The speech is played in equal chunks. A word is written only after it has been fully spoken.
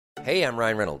Hey, I'm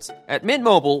Ryan Reynolds. At Mint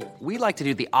Mobile, we like to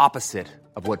do the opposite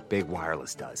of what Big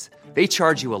Wireless does. They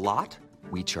charge you a lot,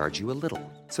 we charge you a little.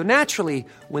 So naturally,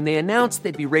 when they announced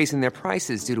they'd be raising their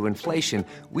prices due to inflation,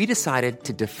 we decided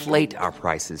to deflate our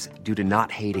prices due to not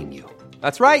hating you.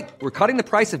 That's right. We're cutting the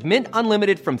price of Mint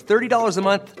Unlimited from $30 a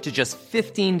month to just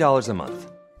 $15 a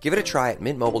month. Give it a try at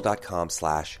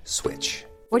mintmobile.com/switch.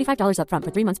 $45 up front for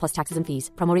 3 months plus taxes and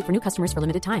fees. Promo rate for new customers for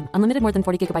limited time. Unlimited more than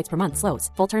 40 gigabytes per month. Slows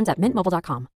full terms at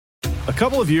mintmobile.com. A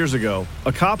couple of years ago,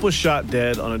 a cop was shot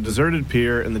dead on a deserted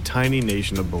pier in the tiny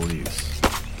nation of Belize.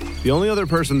 The only other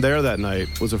person there that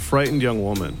night was a frightened young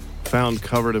woman, found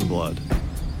covered in blood.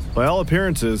 By all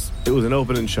appearances, it was an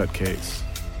open and shut case.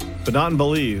 But not in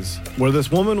Belize, where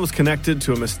this woman was connected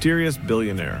to a mysterious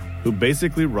billionaire who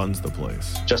basically runs the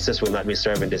place. Justice will not be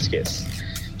served in this case.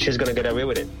 She's going to get away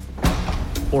with it.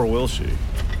 Or will she?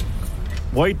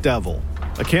 White Devil,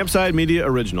 a Campside Media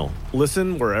original.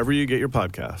 Listen wherever you get your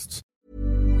podcasts.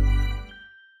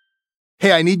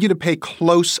 Hey, I need you to pay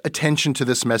close attention to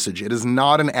this message. It is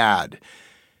not an ad.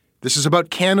 This is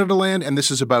about Canadaland, and this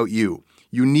is about you.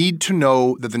 You need to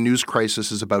know that the news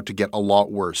crisis is about to get a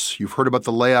lot worse. You've heard about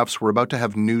the layoffs. We're about to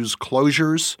have news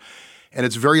closures, and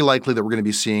it's very likely that we're going to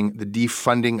be seeing the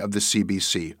defunding of the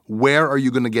CBC. Where are you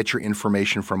going to get your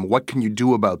information from? What can you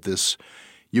do about this?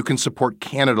 You can support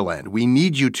Canadaland. We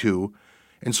need you to.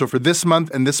 And so for this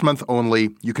month and this month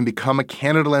only, you can become a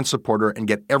Canadaland supporter and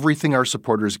get everything our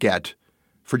supporters get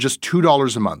for just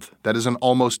 $2 a month. That is an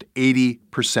almost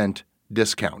 80%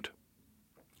 discount.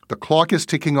 The clock is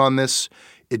ticking on this.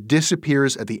 It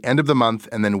disappears at the end of the month,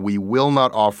 and then we will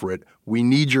not offer it. We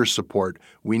need your support.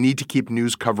 We need to keep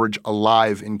news coverage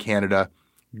alive in Canada.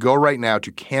 Go right now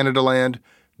to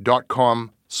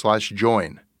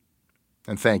canadaland.com/join.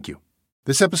 And thank you.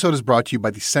 This episode is brought to you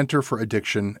by the Centre for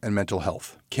Addiction and Mental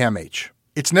Health, CAMH.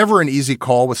 It's never an easy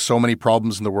call with so many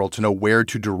problems in the world to know where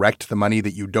to direct the money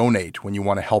that you donate when you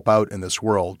want to help out in this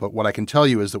world. But what I can tell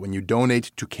you is that when you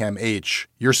donate to CAMH,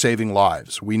 you're saving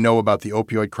lives. We know about the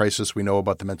opioid crisis. We know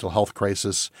about the mental health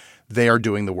crisis. They are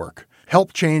doing the work.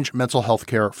 Help change mental health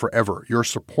care forever. Your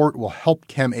support will help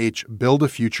CAMH build a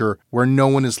future where no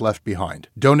one is left behind.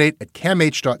 Donate at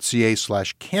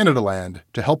camh.ca/Canadaland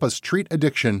to help us treat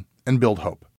addiction and build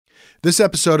hope. This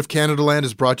episode of Canadaland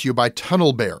is brought to you by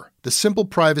TunnelBear, the simple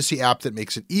privacy app that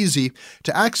makes it easy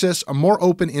to access a more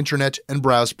open internet and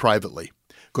browse privately.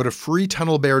 Go to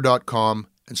freetunnelbear.com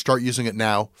and start using it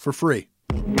now for free.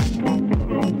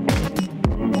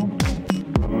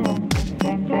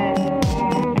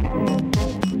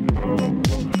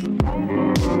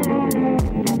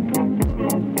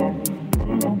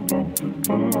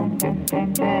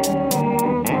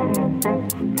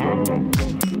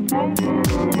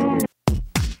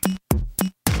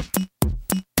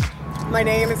 My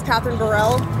name is Catherine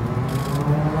Burrell.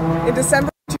 In December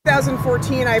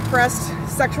 2014, I pressed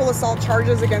sexual assault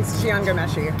charges against Jian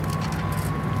Ghomeshi.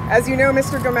 As you know,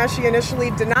 Mr. Ghomeshi initially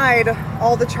denied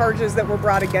all the charges that were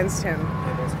brought against him.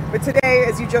 But today,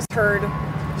 as you just heard,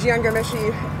 Jian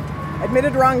Ghomeshi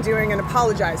admitted wrongdoing and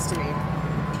apologized to me.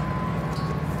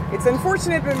 It's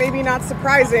unfortunate, but maybe not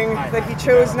surprising, that he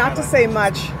chose not to say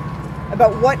much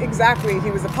about what exactly he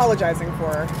was apologizing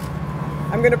for.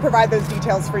 I'm going to provide those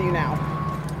details for you now.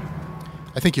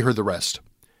 I think you heard the rest.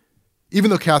 Even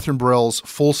though Catherine Burrell's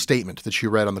full statement that she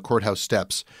read on the courthouse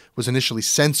steps was initially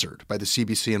censored by the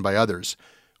CBC and by others,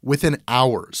 within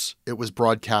hours it was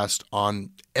broadcast on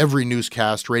every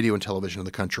newscast, radio and television in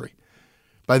the country.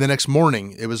 By the next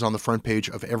morning, it was on the front page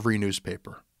of every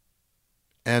newspaper.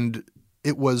 And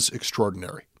it was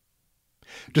extraordinary.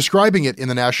 Describing it in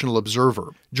the National Observer,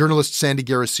 journalist Sandy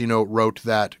Garasino wrote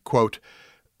that, quote,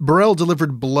 Burrell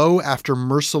delivered blow after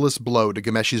merciless blow to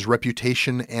Ghomeshi's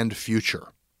reputation and future.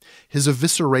 His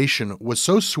evisceration was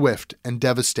so swift and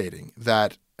devastating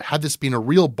that, had this been a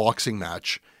real boxing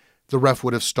match, the ref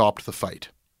would have stopped the fight.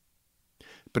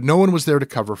 But no one was there to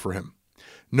cover for him.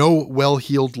 No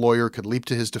well-heeled lawyer could leap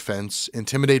to his defense,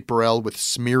 intimidate Burrell with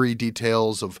smeary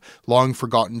details of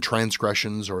long-forgotten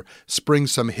transgressions, or spring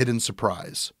some hidden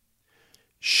surprise.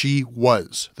 She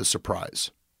was the surprise.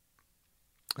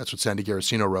 That's what Sandy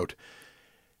Garasino wrote.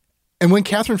 And when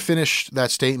Catherine finished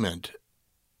that statement,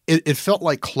 it felt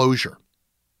like closure.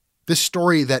 This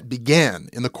story that began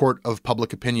in the court of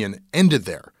public opinion ended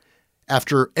there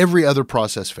after every other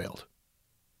process failed.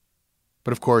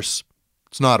 But of course,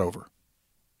 it's not over.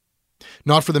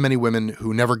 Not for the many women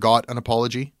who never got an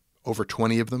apology, over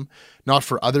 20 of them. Not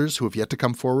for others who have yet to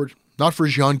come forward. Not for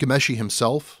Jian Ghomeshi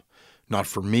himself. Not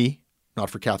for me. Not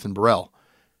for Catherine Burrell.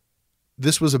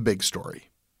 This was a big story.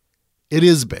 It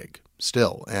is big,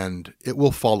 still, and it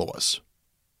will follow us,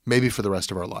 maybe for the rest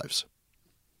of our lives.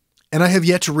 And I have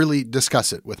yet to really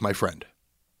discuss it with my friend.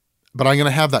 But I'm going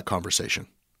to have that conversation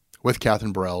with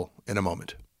Catherine Burrell in a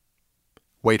moment.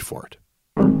 Wait for it.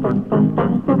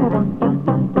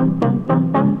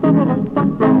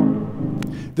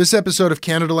 This episode of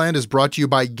Canadaland is brought to you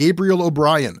by Gabriel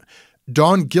O'Brien,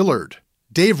 Don Gillard,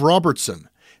 Dave Robertson,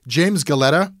 James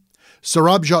Galetta,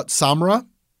 Sarabjot Samra,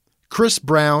 Chris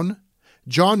Brown,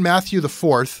 John Matthew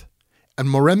IV, and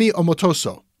Moremi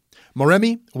Omotoso.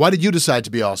 Moremi, why did you decide to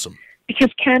be awesome? Because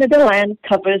Canadaland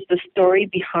covers the story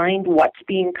behind what's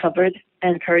being covered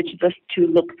and encourages us to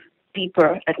look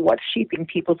deeper at what's shaping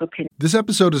people's opinions. This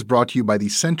episode is brought to you by the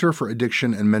Center for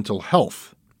Addiction and Mental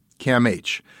Health,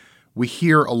 CAMH. We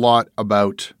hear a lot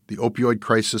about the opioid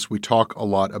crisis. We talk a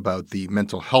lot about the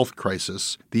mental health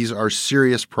crisis. These are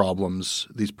serious problems.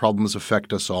 These problems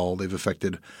affect us all. They've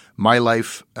affected my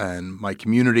life and my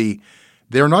community.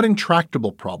 They are not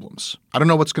intractable problems. I don't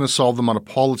know what's going to solve them on a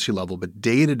policy level, but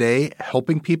day to day,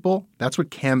 helping people, that's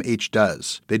what CAMH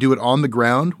does. They do it on the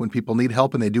ground when people need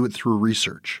help, and they do it through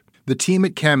research. The team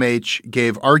at CAMH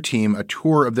gave our team a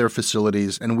tour of their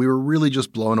facilities, and we were really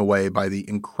just blown away by the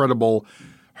incredible,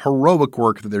 heroic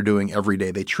work that they're doing every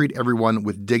day. They treat everyone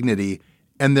with dignity,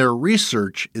 and their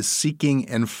research is seeking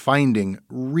and finding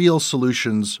real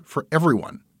solutions for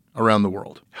everyone around the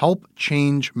world. Help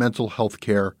change mental health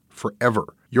care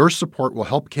forever. Your support will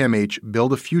help CAMH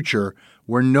build a future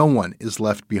where no one is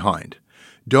left behind.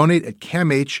 Donate at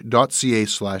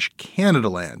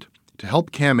camh.ca/Canadaland to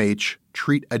help CAMH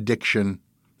treat addiction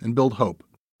and build hope.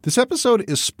 This episode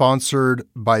is sponsored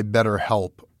by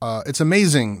BetterHelp. It's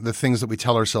amazing the things that we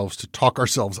tell ourselves to talk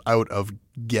ourselves out of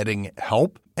getting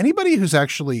help. Anybody who's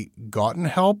actually gotten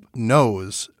help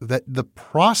knows that the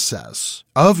process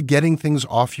of getting things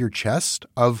off your chest,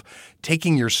 of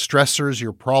taking your stressors,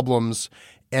 your problems,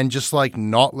 and just like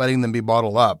not letting them be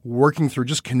bottled up, working through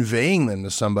just conveying them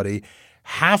to somebody,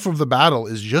 half of the battle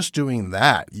is just doing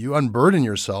that. You unburden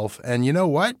yourself. And you know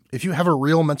what? If you have a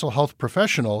real mental health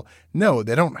professional, no,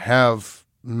 they don't have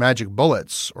magic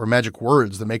bullets or magic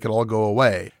words that make it all go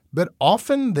away. But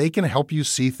often they can help you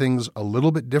see things a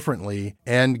little bit differently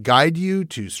and guide you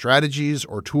to strategies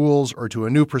or tools or to a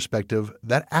new perspective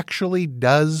that actually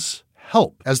does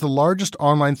help. As the largest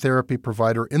online therapy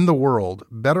provider in the world,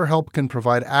 BetterHelp can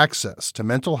provide access to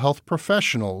mental health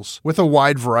professionals with a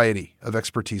wide variety of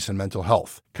expertise in mental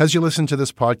health. Because you listen to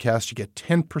this podcast, you get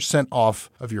 10% off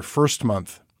of your first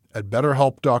month at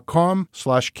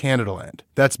betterhelp.com/Canadaland.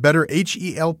 That's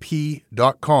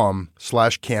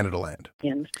betterhelp.com/Canadaland.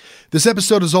 This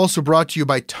episode is also brought to you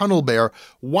by TunnelBear.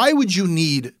 Why would you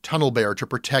need TunnelBear to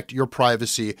protect your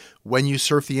privacy when you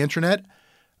surf the internet?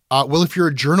 Well, if you're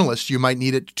a journalist, you might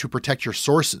need it to protect your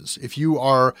sources. If you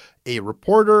are a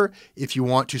reporter, if you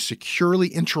want to securely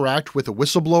interact with a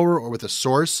whistleblower or with a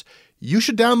source, you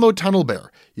should download TunnelBear.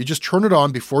 You just turn it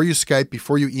on before you Skype,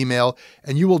 before you email,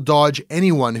 and you will dodge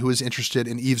anyone who is interested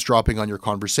in eavesdropping on your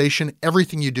conversation.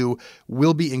 Everything you do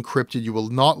will be encrypted. You will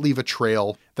not leave a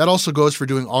trail. That also goes for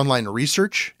doing online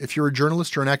research. If you're a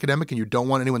journalist or an academic and you don't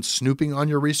want anyone snooping on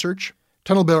your research,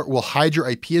 TunnelBear will hide your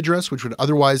IP address, which would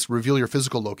otherwise reveal your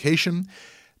physical location.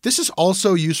 This is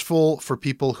also useful for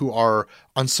people who are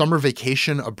on summer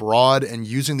vacation abroad and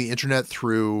using the internet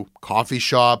through coffee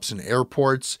shops and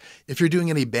airports. If you're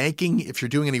doing any banking, if you're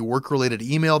doing any work-related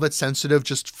email that's sensitive,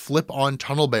 just flip on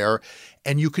TunnelBear,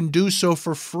 and you can do so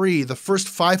for free. The first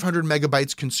 500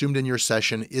 megabytes consumed in your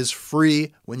session is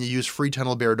free when you use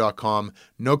freetunnelbear.com.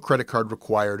 No credit card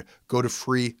required. Go to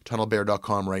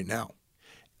freetunnelbear.com right now.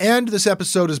 And this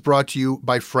episode is brought to you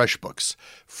by FreshBooks.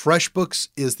 FreshBooks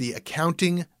is the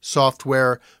accounting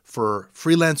software for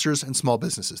freelancers and small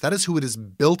businesses. That is who it is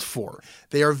built for.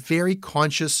 They are very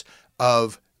conscious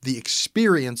of the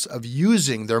experience of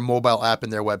using their mobile app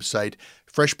and their website.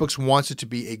 FreshBooks wants it to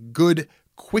be a good,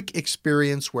 quick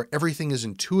experience where everything is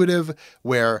intuitive,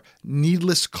 where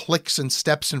needless clicks and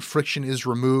steps and friction is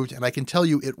removed. And I can tell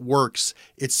you it works.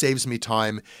 It saves me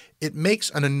time. It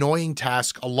makes an annoying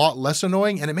task a lot less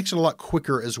annoying, and it makes it a lot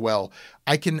quicker as well.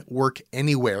 I can work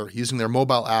anywhere using their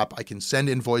mobile app. I can send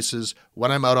invoices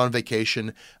when I'm out on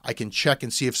vacation. I can check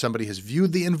and see if somebody has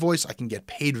viewed the invoice. I can get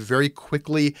paid very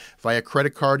quickly via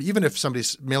credit card. Even if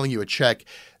somebody's mailing you a check,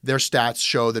 their stats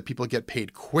show that people get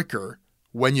paid quicker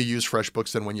when you use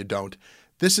FreshBooks than when you don't.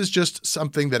 This is just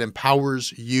something that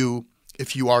empowers you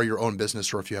if you are your own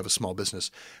business or if you have a small business.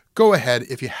 Go ahead.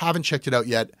 If you haven't checked it out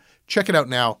yet, check it out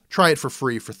now. Try it for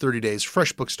free for 30 days.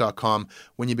 FreshBooks.com.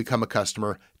 When you become a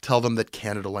customer, tell them that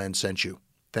Canadaland sent you.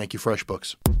 Thank you,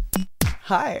 FreshBooks.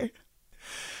 Hi.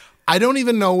 I don't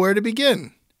even know where to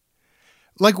begin.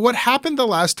 Like, what happened the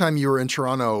last time you were in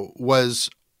Toronto was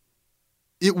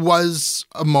It was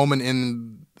a moment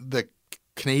in the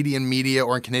Canadian media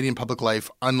or in Canadian public life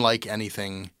unlike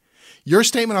anything. Your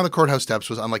statement on the courthouse steps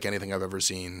was unlike anything I've ever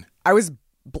seen. I was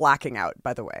blacking out,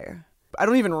 by the way. I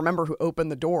don't even remember who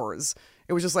opened the doors.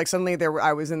 It was just like suddenly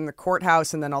I was in the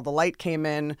courthouse and then all the light came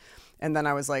in and then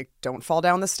I was like, don't fall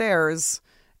down the stairs.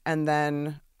 And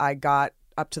then I got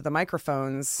up to the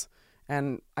microphones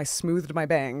and I smoothed my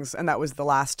bangs. And that was the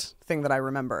last thing that I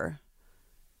remember.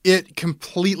 It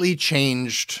completely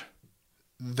changed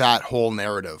that whole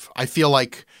narrative. I feel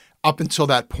like up until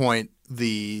that point,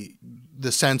 the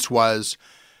sense was,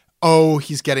 oh,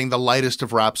 he's getting the lightest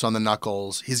of raps on the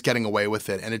knuckles. He's getting away with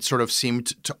it. And it sort of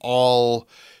seemed to all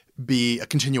be a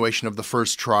continuation of the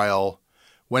first trial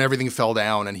when everything fell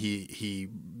down and he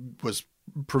was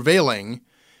prevailing.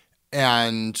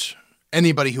 And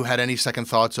anybody who had any second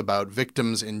thoughts about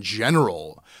victims in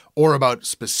general or about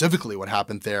specifically what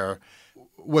happened there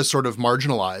was sort of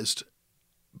marginalized.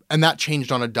 And that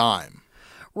changed on a dime.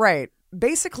 Right.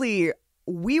 Basically,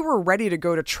 we were ready to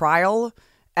go to trial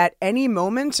at any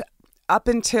moment up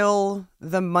until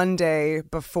the Monday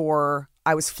before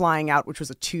I was flying out, which was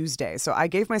a Tuesday. So I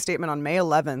gave my statement on May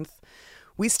 11th.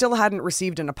 We still hadn't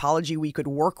received an apology we could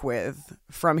work with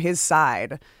from his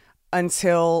side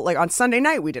until like on Sunday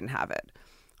night, we didn't have it.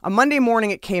 On Monday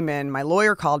morning, it came in. My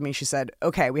lawyer called me. She said,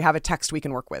 okay, we have a text we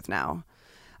can work with now.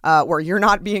 Where you're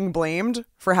not being blamed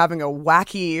for having a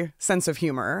wacky sense of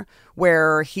humor,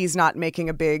 where he's not making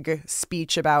a big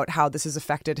speech about how this has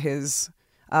affected his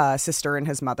sister and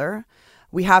his mother.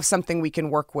 We have something we can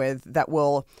work with that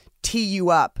will tee you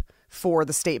up for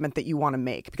the statement that you want to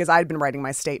make. Because I'd been writing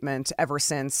my statement ever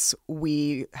since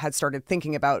we had started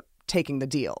thinking about taking the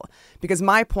deal. Because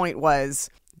my point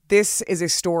was, this is a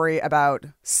story about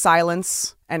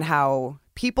silence and how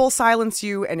people silence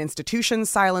you and institutions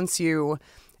silence you.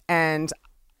 And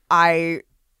I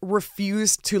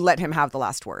refused to let him have the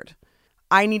last word.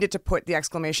 I needed to put the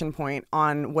exclamation point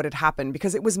on what had happened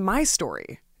because it was my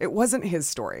story. It wasn't his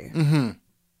story. Mm-hmm.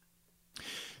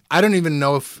 I don't even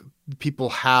know if people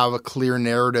have a clear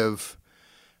narrative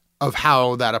of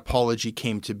how that apology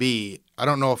came to be. I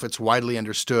don't know if it's widely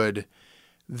understood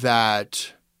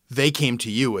that they came to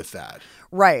you with that.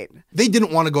 Right. They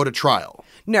didn't want to go to trial.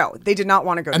 No, they did not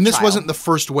want to go to trial. And this wasn't the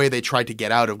first way they tried to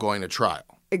get out of going to trial.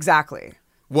 Exactly.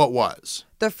 What was?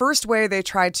 The first way they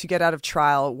tried to get out of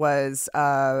trial was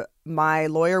my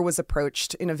lawyer was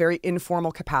approached in a very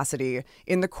informal capacity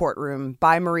in the courtroom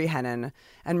by Marie Henein.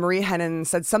 And Marie Henein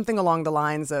said something along the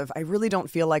lines of, I really don't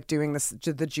feel like doing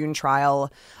the June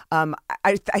trial.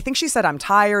 I think she said, I'm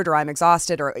tired or I'm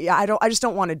exhausted or I just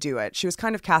don't want to do it. She was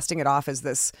kind of casting it off as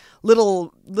this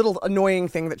little annoying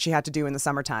thing that she had to do in the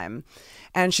summertime.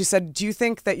 And she said, do you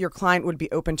think that your client would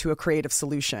be open to a creative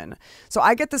solution? So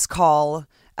I get this call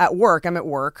at work. I'm at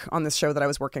work on this show that I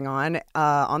was working on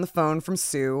the phone from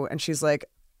Sue. And she's like,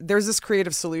 there's this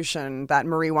creative solution that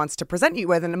Marie wants to present you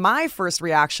with. And my first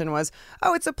reaction was,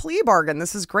 oh, it's a plea bargain.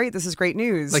 This is great. This is great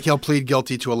news. Like he'll plead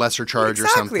guilty to a lesser charge or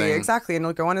something. Exactly. And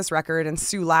it'll go on his record. And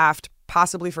Sue laughed,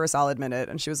 possibly for a solid minute.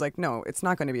 And she was like, no, it's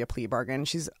not going to be a plea bargain.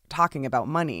 She's talking about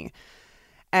money.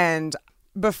 And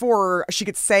before she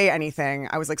could say anything,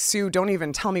 I was like, Sue, don't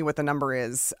even tell me what the number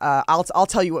is. I'll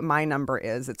tell you what my number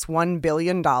is. It's $1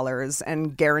 billion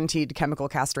and guaranteed chemical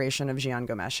castration of Jian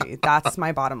Ghomeshi. That's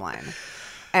my bottom line.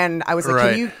 And I was like, right.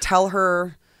 Can you tell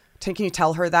her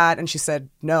that? And she said,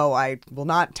 no, I will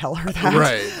not tell her that.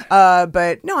 Right.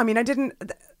 But no, I mean, I didn't,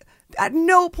 at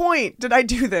no point did I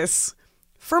do this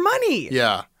for money.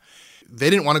 Yeah. They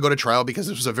didn't want to go to trial because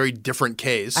this was a very different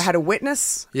case. I had a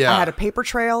witness. Yeah. I had a paper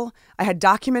trail. I had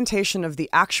documentation of the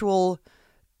actual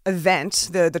event,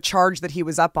 the charge that he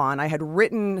was up on. I had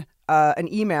written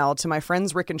an email to my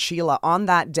friends Rick and Sheila on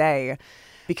that day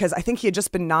because I think he had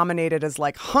just been nominated as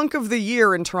like hunk of the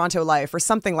year in Toronto Life or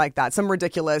something like that. Some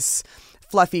ridiculous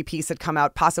fluffy piece had come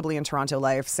out possibly in Toronto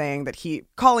Life saying that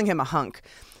calling him a hunk.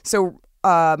 So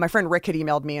my friend Rick had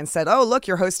emailed me and said, oh, look,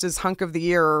 your host is hunk of the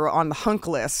year on the hunk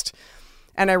list.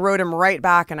 And I wrote him right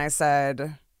back and I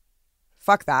said,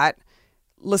 fuck that.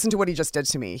 Listen to what he just did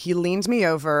to me. He leaned me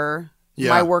over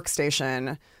my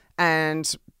workstation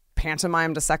and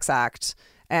pantomimed a sex act.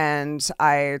 And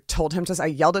I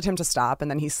yelled at him to stop,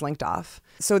 and then he slinked off.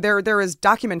 So there is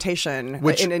documentation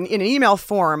in an email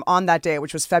form on that day,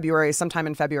 which was sometime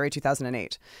in February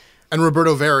 2008. And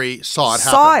Roberto Very saw it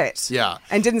happen. Saw it. Yeah.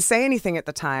 And didn't say anything at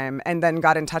the time, and then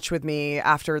got in touch with me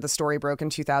after the story broke in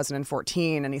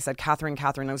 2014. And he said, Catherine,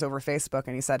 it was over Facebook.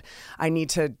 And he said, I need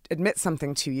to admit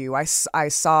something to you. I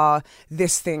saw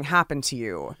this thing happen to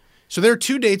you. So there are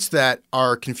two dates that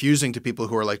are confusing to people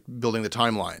who are like building the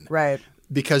timeline. Right.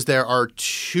 because there are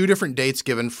 2 different dates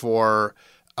given for,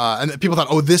 and people thought,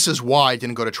 oh, this is why I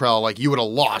didn't go to trial. Like, you would have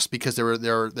lost because there was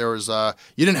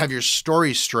you didn't have your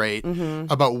story straight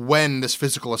about when this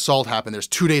physical assault happened. There's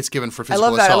 2 dates given for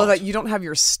physical assault. I love that. You don't have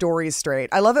your story straight.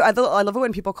 I love it. I love it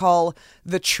when people call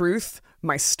the truth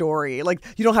my story. Like,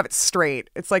 you don't have it straight.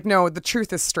 It's like, no, the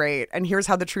truth is straight. And here's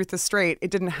how the truth is straight.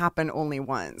 It didn't happen only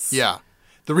once. Yeah.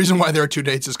 The reason why there are 2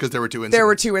 dates is because there were 2 incidents. There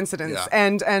were 2 incidents.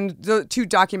 Yeah. And the 2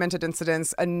 documented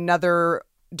incidents, another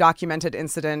documented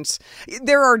incident.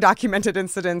 There are documented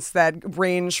incidents that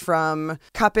range from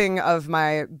cupping of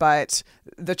my butt,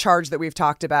 the charge that we've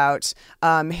talked about,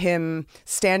 him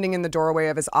standing in the doorway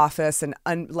of his office and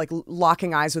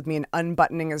locking eyes with me and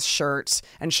unbuttoning his shirt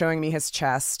and showing me his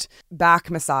chest,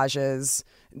 back massages,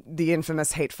 the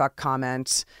infamous hate fuck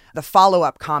comment, the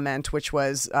follow-up comment, which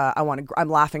was, I'm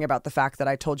laughing about the fact that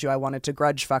I told you I wanted to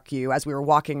grudge fuck you as we were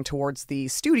walking towards the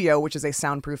studio, which is a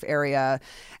soundproof area,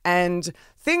 and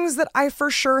things that I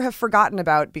for sure have forgotten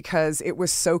about because it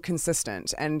was so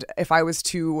consistent. And if I was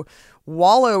to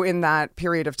wallow in that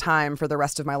period of time for the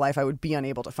rest of my life, I would be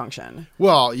unable to function.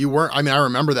 Well, you weren't. I mean, I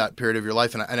remember that period of your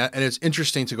life, and it's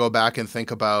interesting to go back and think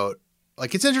about,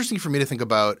 like, it's interesting for me to think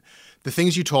about the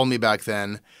things you told me back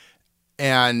then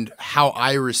and how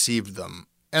I received them.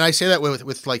 And I say that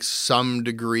with like some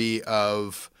degree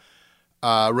of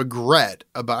regret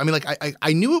about, I mean, like,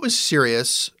 I knew it was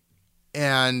serious.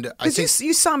 And I think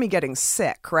you saw me getting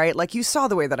sick, right? Like, you saw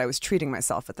the way that I was treating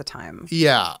myself at the time.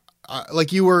 Yeah.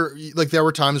 Like, you were, like, there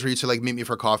were times where you'd say, like, meet me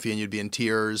for coffee and you'd be in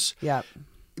tears. Yeah.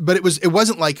 But it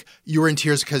wasn't like you were in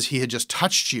tears because he had just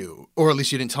touched you, or at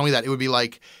least you didn't tell me that. It would be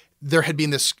like there had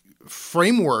been this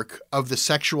framework of the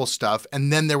sexual stuff,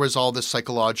 and then there was all this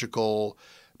psychological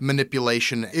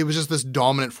manipulation. It was just this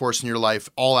dominant force in your life,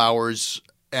 all hours,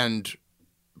 and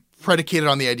predicated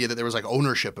on the idea that there was like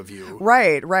ownership of you.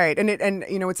 Right. And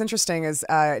you know, what's interesting is,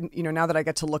 you know, now that I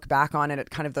get to look back on it at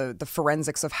kind of the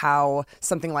forensics of how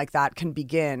something like that can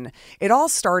begin, it all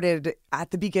started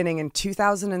at the beginning in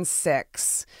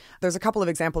 2006. There's a couple of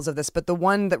examples of this, but the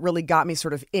one that really got me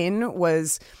sort of in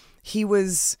was he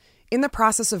was in the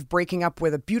process of breaking up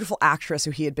with a beautiful actress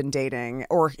who he had been dating,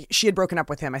 or she had broken up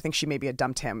with him. I think she maybe had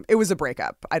dumped him. It was a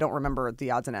breakup. I don't remember the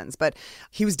odds and ends, but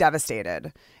he was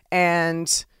devastated.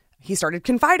 And he started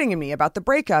confiding in me about the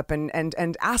breakup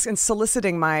and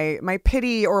soliciting my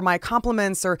pity or my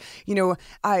compliments, or, you know,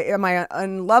 am I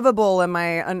unlovable? Am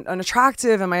I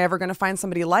unattractive? Am I ever going to find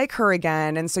somebody like her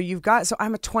again? And so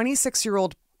I'm a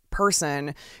 26-year-old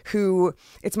person who,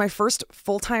 it's my first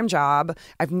full-time job.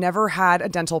 I've never had a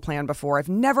dental plan before. I've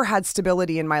never had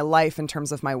stability in my life in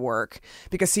terms of my work,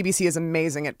 because CBC is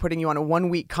amazing at putting you on a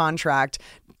 1-week contract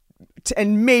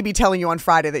and maybe telling you on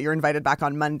Friday that you're invited back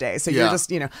on Monday. So you're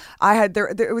just, you know,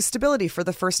 there was stability for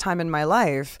the first time in my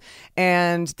life.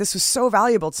 And this was so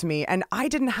valuable to me. And I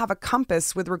didn't have a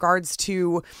compass with regards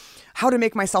to how to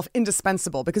make myself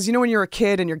indispensable. Because, you know, when you're a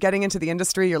kid and you're getting into the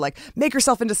industry, you're like, make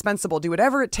yourself indispensable, do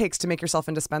whatever it takes to make yourself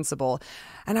indispensable.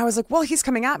 And I was like, well, he's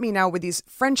coming at me now with these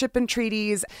friendship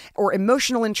entreaties or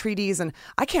emotional entreaties, and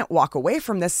I can't walk away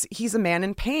from this. He's a man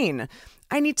in pain.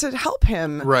 I need to help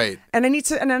him. Right. And I need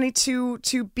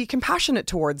to be compassionate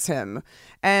towards him.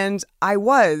 And I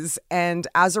was. And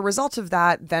as a result of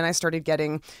that, then I started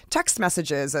getting text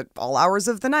messages at all hours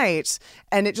of the night.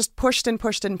 And it just pushed and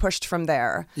pushed and pushed from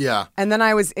there. Yeah. And then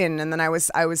I was in. And then I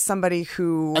was somebody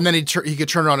who... And then he could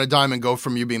turn it on a dime and go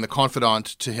from you being the confidant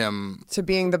to him... To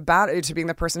being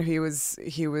the person who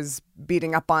he was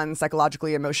beating up on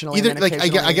psychologically, emotionally. Either, like,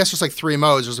 I guess there's like 3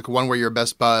 modes. There's like one where you're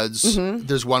best buds. Mm-hmm.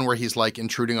 There's one where he's like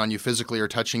intruding on you physically or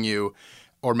touching you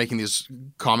or making these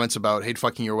comments about hate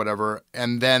fucking you or whatever.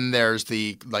 And then there's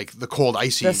the cold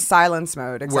icy, the silence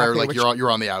mode, exactly, where like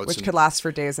you're on the outs, which could last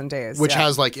for days and days, which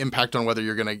has like impact on whether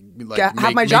you're gonna like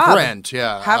have my job, make rent,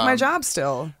 have my job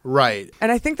still, right.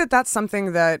 And I think that that's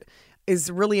something that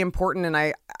is really important, and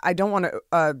I don't want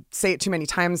to say it too many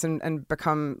times and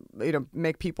become, you know,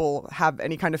 make people have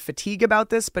any kind of fatigue about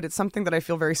this, but it's something that I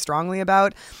feel very strongly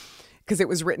about. Because it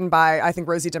was written by, I think,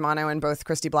 Rosie DiMano, and both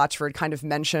Christy Blatchford kind of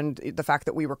mentioned the fact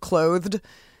that we were clothed.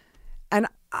 And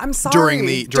I'm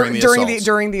sorry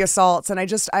during the assaults. And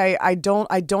I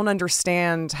don't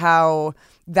understand how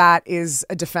that is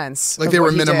a defense. Like they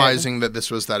were minimizing that this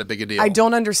was that big a deal. I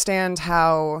don't understand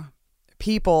how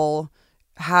people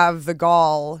have the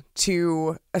gall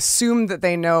to assume that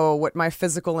they know what my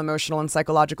physical, emotional, and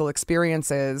psychological experience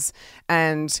is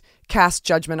and cast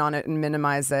judgment on it and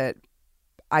minimize it.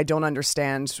 I don't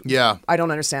understand. Yeah. I don't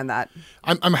understand that.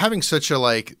 I'm having such a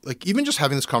like even just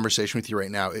having this conversation with you right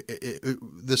now,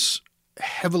 this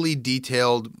heavily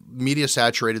detailed, media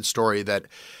saturated story that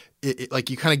like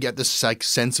you kind of get this like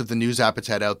sense of the news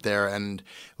appetite out there, and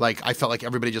like I felt like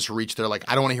everybody just reached there like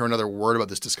I don't want to hear another word about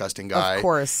this disgusting guy. Of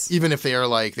course. Even if they are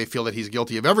like they feel that he's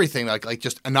guilty of everything, like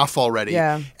just enough already.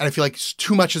 Yeah. And I feel like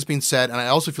too much has been said, and I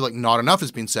also feel like not enough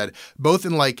has been said, both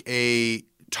in like a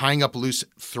tying up loose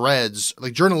threads.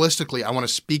 Like journalistically, I want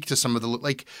to speak to some of the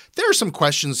like there are some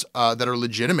questions that are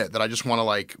legitimate that I just want to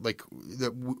like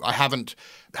that I haven't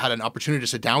had an opportunity to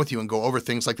sit down with you and go over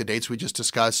things like the dates we just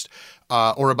discussed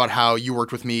or about how you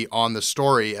worked with me on the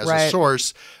story as a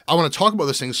source. I want to talk about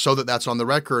those things so that that's on the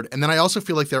record. And then I also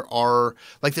feel like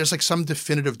there's like some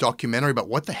definitive documentary about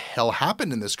what the hell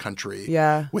happened in this country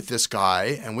with this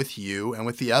guy and with you and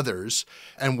with the others.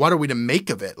 And what are we to make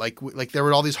of it? Like there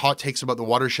were all these hot takes about the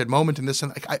watershed moment and this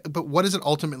and but what does it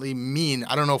ultimately mean?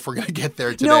 I don't know if we're going to get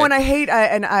there today. No, and I hate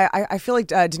I feel like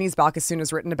Denise Balkasoon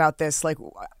has written about this. Like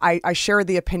I share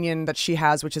the opinion that she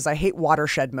has, which is I hate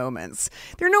watershed moments.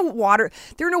 There are no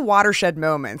watershed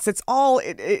moments. It's all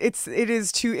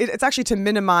it's actually to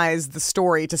minimize the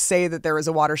story to say that there is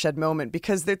a watershed moment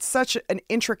because it's such an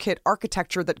intricate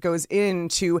architecture that goes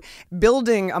into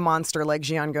building a monster like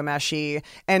Jian Ghomeshi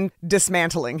and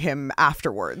dismantling him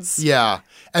afterwards. Yeah.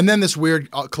 And then this weird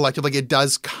collective, like it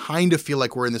does kind of feel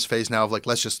like we're in this phase now of like,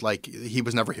 let's just like, he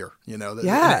was never here, you know?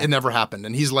 Yeah. It never happened.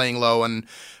 And he's laying low and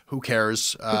who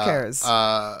cares?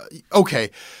 Okay.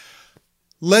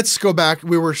 Let's go back.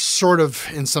 We were sort of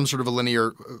in some sort of a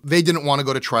linear. They didn't want to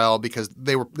go to trial because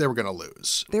they were going to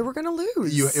lose. They were going to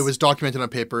lose. It was documented on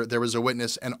paper. There was a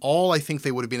witness, and all I think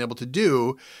they would have been able to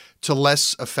do, to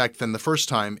less effect than the first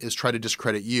time, is try to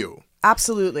discredit you.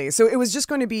 Absolutely. So it was just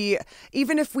going to be,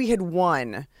 even if we had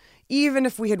won,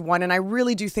 and I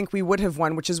really do think we would have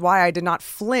won, which is why I did not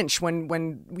flinch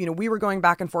when we were going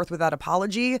back and forth with that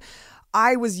apology.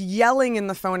 I was yelling in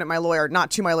the phone at my lawyer,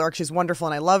 not to my lawyer, she's wonderful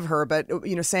and I love her, but,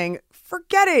 saying,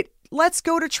 forget it. Let's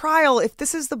go to trial. If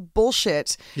this is the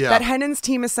bullshit that Hennon's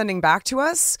team is sending back to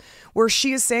us, where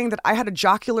she is saying that I had a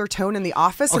jocular tone in the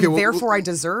office and therefore I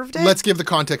deserved it. Let's give the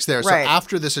context there. Right. So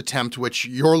after this attempt, which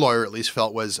your lawyer at least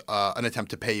felt was an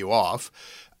attempt to pay you off,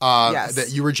 that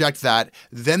you reject that,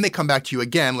 then they come back to you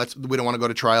again. We don't want to go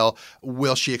to trial.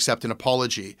 Will she accept an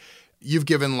apology? You've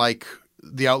given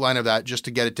the outline of that just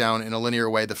to get it down in a linear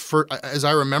way. As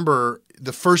I remember,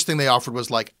 the first thing they offered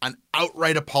was like an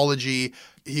outright apology.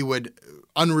 He would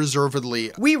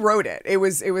unreservedly. We wrote it. It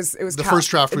was the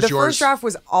first draft was yours. The first draft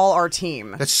was all our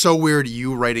team. That's so weird.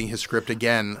 You writing his script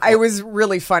again. It was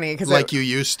really funny because you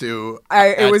used to.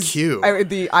 Q.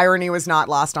 The irony was not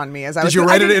lost on me. Did you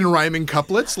write it in rhyming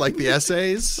couplets like the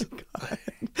essays?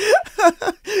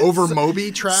 Over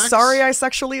Moby tracks? Sorry, I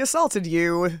sexually assaulted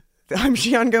you. I'm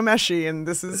Jian Ghomeshi, and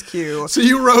this is Q. So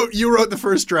you wrote the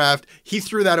first draft. He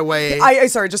threw that away.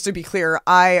 Sorry, just to be clear,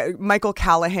 Michael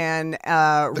Callahan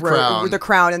wrote The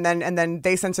Crown, and then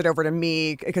they sent it over to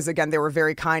me because again they were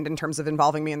very kind in terms of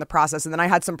involving me in the process. And then I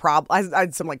had some I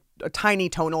had some like a tiny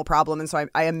tonal problem, and so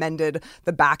I amended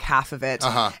the back half of it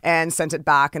and sent it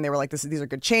back, and they were like, these are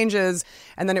good changes.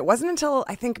 And then it wasn't until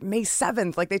I think May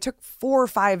 7th, like they took 4 or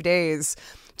 5 days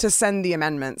to send the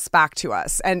amendments back to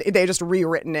us. And they just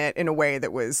rewritten it in a way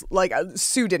that was like,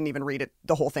 Sue didn't even read it,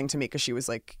 the whole thing to me, because she was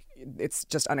like, it's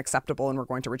just unacceptable and we're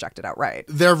going to reject it outright.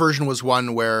 Their version was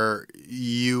one where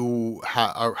you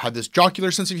had this jocular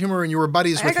sense of humor and you were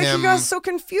buddies with him. He got so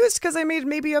confused because I made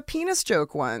maybe a penis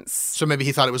joke once. So maybe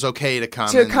he thought it was okay to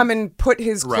come and put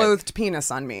his clothed penis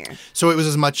on me. So it was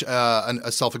as much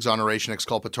a self-exoneration,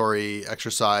 exculpatory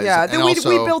exercise. Yeah, we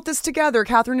built this together.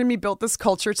 Catherine and me built this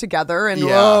culture together, and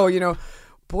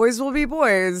boys will be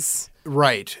boys.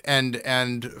 Right.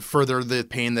 And further the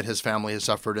pain that his family has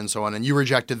suffered and so on. And you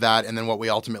rejected that. And then what we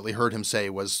ultimately heard him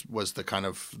say was the kind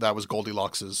of, that was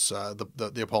Goldilocks's,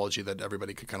 the apology that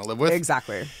everybody could kind of live with.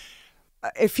 Exactly.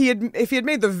 If he had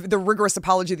made the rigorous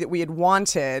apology that we had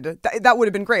wanted, that would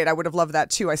have been great. I would have loved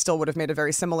that too. I still would have made a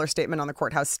very similar statement on the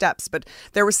courthouse steps. But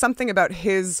there was something about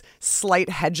his slight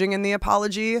hedging in the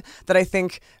apology that I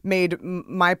think made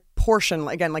my portion,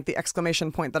 again, like the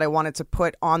exclamation point that I wanted to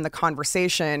put on the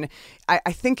conversation,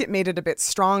 I think it made it a bit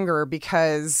stronger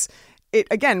because it,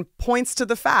 again, points to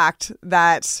the fact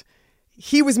that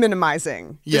he was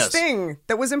minimizing this thing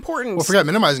that was important. Well, forget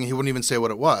minimizing. He wouldn't even say what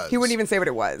it was. He wouldn't even say what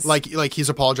it was. Like he's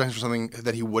apologizing for something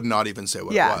that he would not even say what it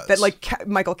was. Yeah, that like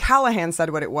Michael Callahan said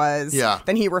what it was. Yeah.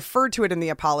 Then he referred to it in the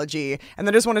apology. And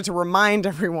then I just wanted to remind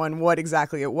everyone what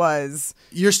exactly it was.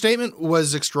 Your statement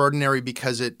was extraordinary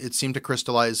because it seemed to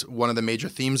crystallize one of the major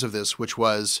themes of this, which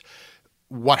was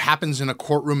what happens in a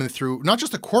courtroom and through, not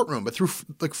just a courtroom, but through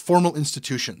like formal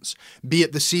institutions, be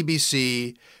it the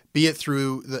CBC, be it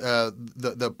through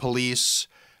the police,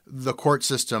 the court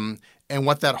system, and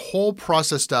what that whole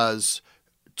process does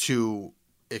to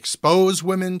expose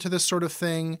women to this sort of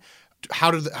thing. How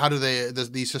do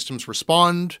these systems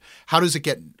respond? How does it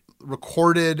get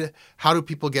recorded? How do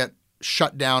people get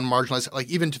shut down, marginalized? Like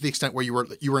even to the extent where you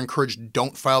were encouraged,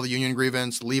 don't file the union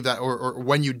grievance, leave that, or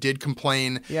when you did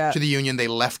complain to the union, they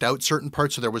left out certain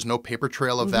parts, so there was no paper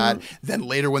trail of that. Then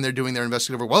later, when they're doing their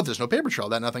investigative, well, if there's no paper trail,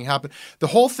 that nothing happened. The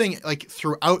whole thing, like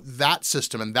throughout that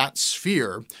system and that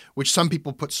sphere, which some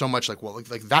people put so much like, well,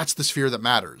 like that's the sphere that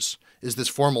matters, is this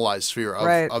formalized sphere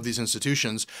of these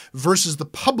institutions versus the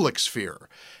public sphere.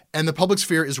 And the public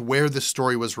sphere is where this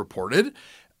story was reported.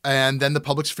 And then the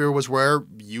public sphere was where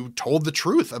you told the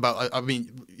truth about,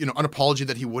 an apology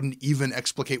that he wouldn't even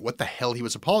explicate what the hell he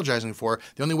was apologizing for.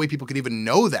 The only way people could even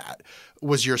know that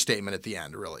was your statement at the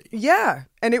end, really. Yeah.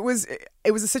 And it was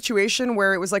a situation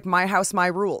where it was like my house, my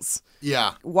rules.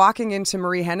 Yeah. Walking into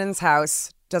Marie Henon's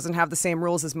house doesn't have the same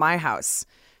rules as my house.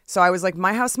 So I was like,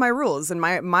 my house, my rules. And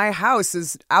my house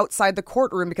is outside the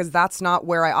courtroom because that's not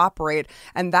where I operate.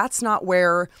 And that's not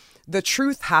where the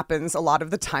truth happens a lot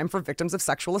of the time for victims of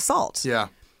sexual assault. Yeah.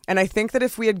 And I think that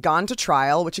if we had gone to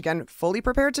trial, which again, fully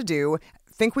prepared to do,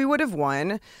 think we would have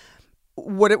won.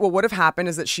 What would have happened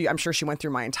is that I'm sure she went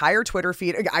through my entire Twitter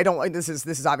feed. This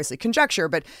is obviously conjecture,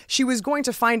 but she was going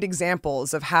to find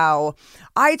examples of how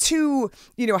I too,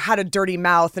 had a dirty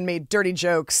mouth and made dirty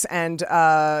jokes and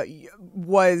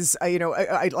was,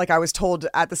 like I was told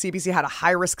at the CBC, had a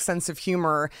high risk sense of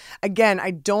humor. Again,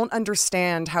 I don't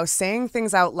understand how saying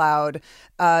things out loud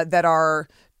that are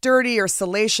dirty or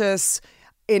salacious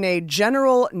in a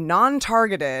general,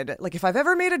 non-targeted, like if I've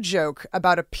ever made a joke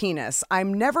about a penis,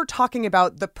 I'm never talking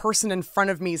about the person in front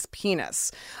of me's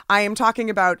penis. I am talking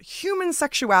about human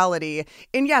sexuality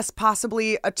in, yes,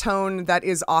 possibly a tone that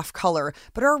is off color.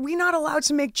 But are we not allowed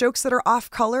to make jokes that are off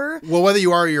color? Well, whether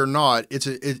you are or you're not,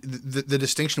 the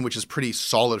distinction, which is pretty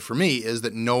solid for me, is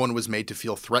that no one was made to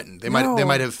feel threatened. They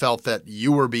might have felt that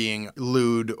you were being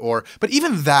lewd but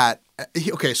even that.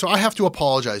 Okay, so I have to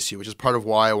apologize to you, which is part of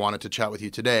why I wanted to chat with you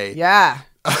today. Yeah.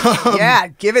 Yeah,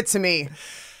 give it to me.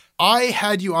 I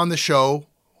had you on the show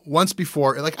once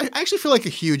before. Like, I actually feel like a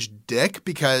huge dick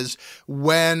because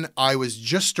when I was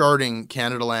just starting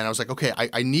Canada Land, I was like, okay,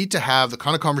 I need to have the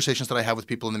kind of conversations that I have with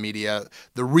people in the media,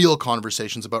 the real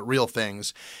conversations about real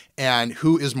things, and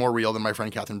who is more real than my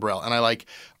friend Catherine Burrell. And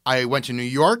I went to New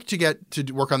York to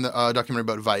work on the documentary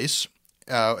about Vice.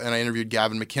 And I interviewed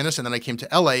Gavin McInnes, and then I came to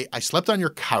LA. I slept on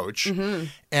your couch,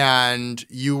 and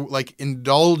you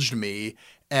indulged me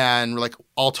and were like,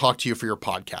 I'll talk to you for your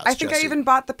podcast. I think Jesse. I even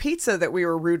bought the pizza that we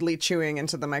were rudely chewing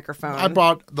into the microphone. I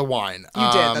bought the wine.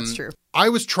 You did, that's true. I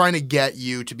was trying to get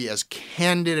you to be as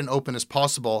candid and open as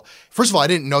possible. First of all, I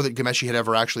didn't know that Ghomeshi had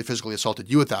ever actually physically assaulted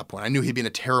you at that point. I knew he'd been a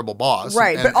terrible boss.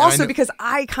 Right, but also because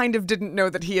I kind of didn't know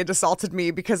that he had assaulted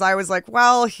me because I was like,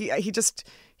 well, he just...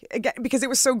 Again, because it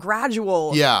was so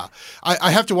gradual. Yeah.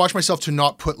 I have to watch myself to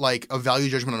not put a value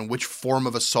judgment on which form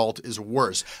of assault is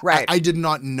worse. Right. I did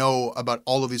not know about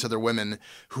all of these other women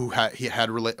who he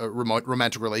had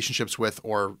romantic relationships with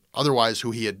or otherwise who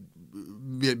he had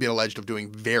been alleged of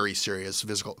doing very serious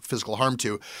physical harm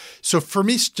to. So for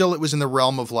me, still, it was in the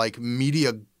realm of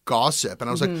media gossip. And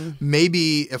I was like,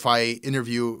 maybe if I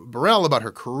interview Burrell about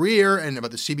her career and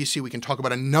about the CBC, we can talk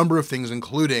about a number of things,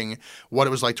 including what it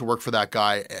was like to work for that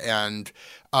guy. And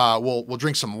we'll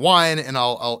drink some wine and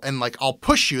I'll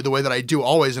push you the way that I do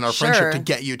always in our friendship to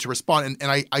get you to respond.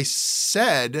 And I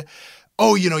said,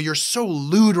 oh, you're so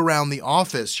lewd around the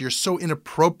office. You're so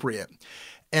inappropriate.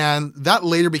 And that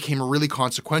later became really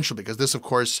consequential because this, of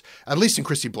course, at least in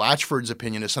Christy Blatchford's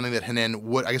opinion, is something that Henin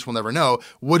would, I guess we'll never know,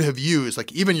 would have used.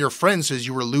 Even your friend says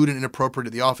you were lewd and inappropriate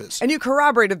at the office. And you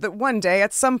corroborated that one day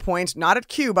at some point, not at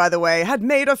Q, by the way, had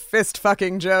made a fist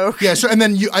fucking joke. Yeah, so and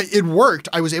then it worked.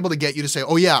 I was able to get you to say,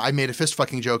 oh yeah, I made a fist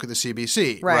fucking joke at the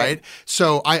CBC, right?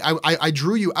 So I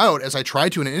drew you out as I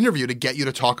tried to in an interview to get you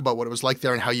to talk about what it was like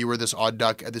there and how you were this odd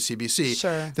duck at the CBC.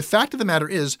 Sure. The fact of the matter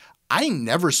is, I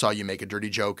never saw you make a dirty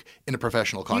joke in a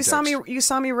professional context. You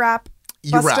saw me rap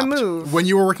Bust a Move. When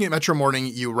you were working at Metro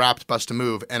Morning, you rapped Bust a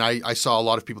Move, and I saw a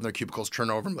lot of people in their cubicles turn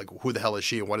over and be like, who the hell is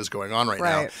she and what is going on right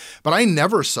now? But I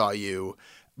never saw you.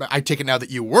 I take it now that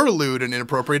you were lewd and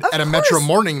inappropriate at a Metro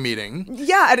Morning meeting.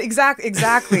 Yeah,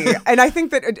 exactly. And I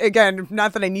think that, again,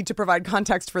 not that I need to provide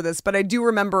context for this, but I do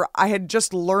remember I had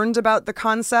just learned about the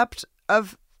concept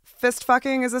of fist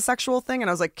fucking is a sexual thing, and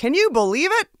I was like, can you believe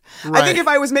it? Right. I think if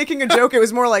I was making a joke, it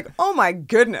was more like, oh my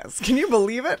goodness, can you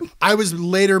believe it? I was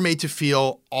later made to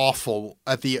feel awful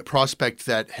at the prospect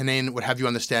that Henin would have you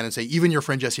on the stand and say, even your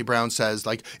friend Jesse Brown says,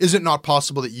 is it not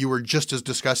possible that you were just as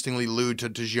disgustingly lewd to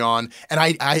Jian? And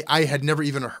I had never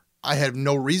even I have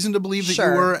no reason to believe that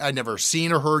Sure. you were. I'd never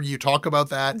seen or heard you talk about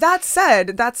that. That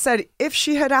said, if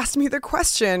she had asked me the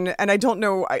question, and I don't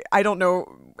know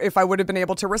if I would have been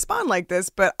able to respond like this,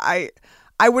 but I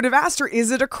would have asked her, is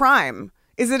it a crime?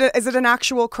 Is it an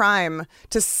actual crime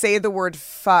to say the word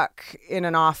fuck in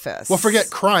an office? Well, forget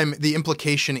crime. The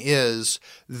implication is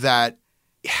that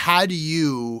had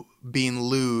you been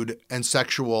lewd and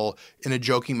sexual in a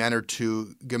joking manner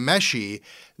to Ghomeshi,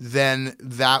 then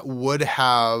that would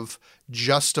have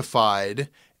justified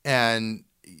and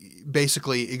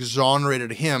basically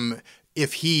exonerated him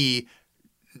if he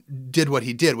did what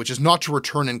he did, which is not to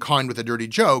return in kind with a dirty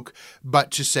joke, but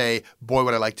to say, boy,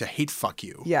 would I like to hate fuck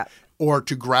you. Yeah. Or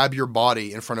to grab your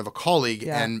body in front of a colleague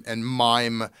Yeah. and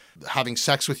mime having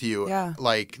sex with you. Yeah.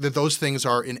 Like that those things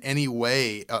are in any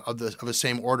way of the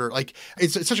same order. Like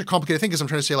it's such a complicated thing because I'm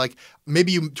trying to say like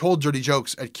maybe you told dirty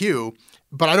jokes at Q,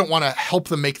 but I don't want to help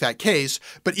them make that case.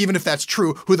 But even if that's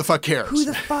true, who the fuck cares? Who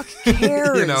the fuck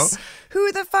cares? You know?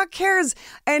 Who the fuck cares?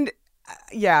 And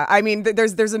yeah, I mean,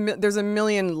 there's a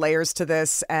million layers to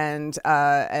this, and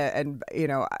you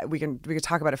know, we could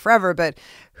talk about it forever. But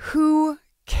who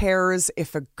cares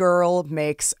if a girl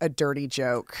makes a dirty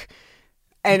joke?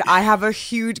 And I have a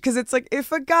huge, because it's like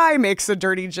if a guy makes a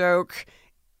dirty joke,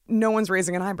 no one's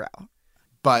raising an eyebrow.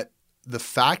 But the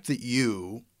fact that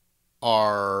you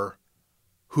are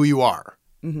who you are,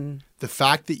 the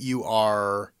fact that you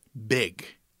are big,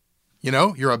 you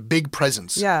know, you're a big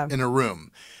presence in a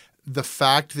room. The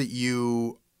fact that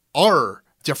you are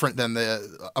different than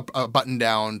the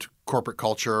button-down corporate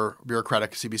culture,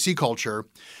 bureaucratic CBC culture,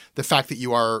 the fact that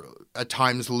you are at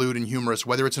times lewd and humorous,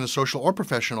 whether it's in a social or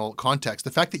professional context,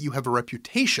 the fact that you have a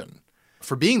reputation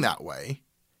for being that way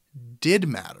did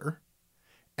matter.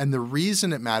 And the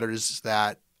reason it matters is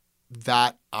that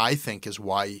I think is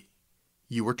why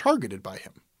you were targeted by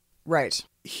him. Right.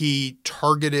 He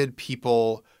targeted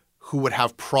people who would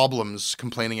have problems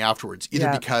complaining afterwards,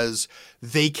 either because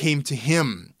they came to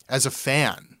him as a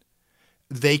fan,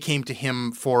 they came to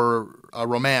him for a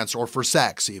romance or for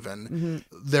sex even.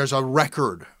 There's a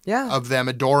record of them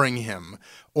adoring him,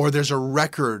 or there's a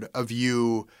record of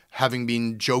you having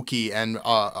been jokey and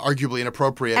arguably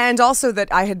inappropriate. And also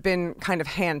that I had been kind of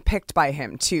handpicked by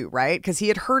him too, right? Because he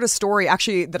had heard a story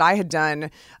actually that I had done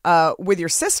with your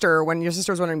sister when your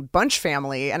sister was running Bunch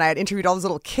Family, and I had interviewed all those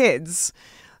little kids.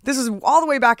 This was all the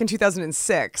way back in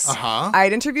 2006. I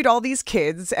had interviewed all these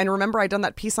kids, and remember I'd done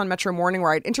that piece on Metro Morning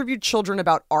where I'd interviewed children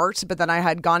about art, but then I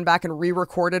had gone back and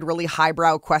re-recorded really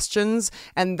highbrow questions,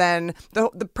 and then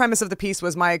the premise of the piece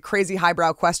was my crazy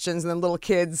highbrow questions and then little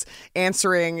kids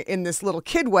answering in this little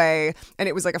kid way, and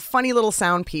it was like a funny little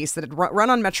sound piece that had run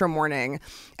on Metro Morning,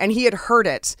 and he had heard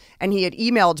it, and he had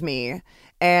emailed me.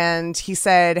 And he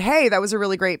said, hey, that was a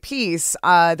really great piece.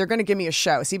 They're going to give me a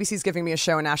show. CBC's giving me a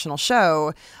show, a national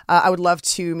show. I would love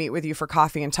to meet with you for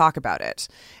coffee and talk about it.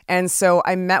 And so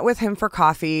I met with him for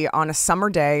coffee on a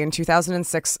summer day in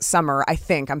 2006 summer, I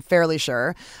think. I'm fairly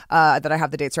sure that I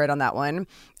have the dates right on that one.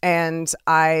 And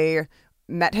I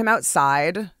met him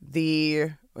outside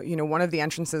one of the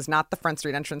entrances, not the Front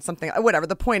Street entrance, something, whatever.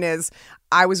 The point is,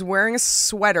 I was wearing a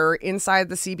sweater inside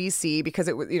the CBC because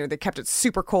it was, they kept it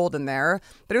super cold in there.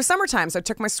 But it was summertime, so I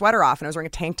took my sweater off and I was wearing a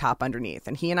tank top underneath.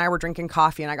 And he and I were drinking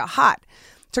coffee and I got hot.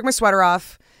 Took my sweater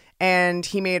off and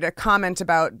he made a comment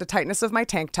about the tightness of my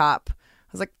tank top. I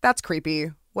was like, that's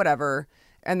creepy, whatever.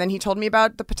 And then he told me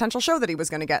about the potential show that he was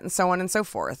going to get and so on and so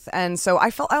forth. And so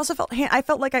I felt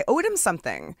like I owed him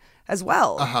something as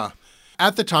well.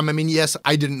 At the time, I mean, yes,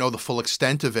 I didn't know the full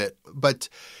extent of it, but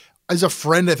as a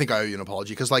friend, I think I owe you an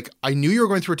apology because, like, I knew you were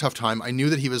going through a tough time. I knew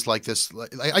that he was like this.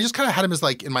 I just kind of had him as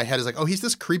like in my head as like, oh, he's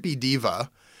this creepy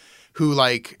diva who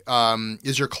like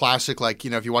is your classic, like,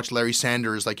 if you watch Larry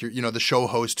Sanders, like the show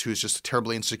host who's just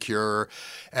terribly insecure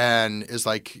and is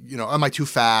like, am I too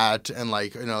fat? And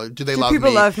like, do they love me?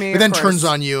 People love me? But then turns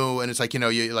on you and it's like,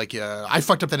 I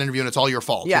fucked up that interview and it's all your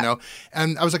fault,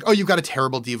 And I was like, oh, you've got a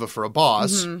terrible diva for a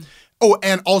boss. Oh,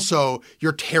 and also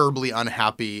you're terribly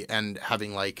unhappy and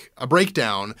having like a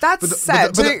breakdown. That's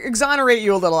sad. To exonerate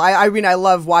you a little, I mean, I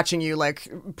love watching you like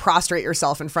prostrate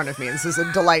yourself in front of me. This is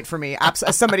a delight for me.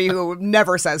 As somebody who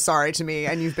never says sorry to me,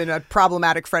 and you've been a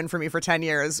problematic friend for me for 10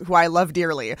 years, who I love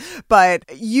dearly. But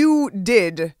you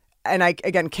did. And I,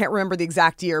 again, can't remember the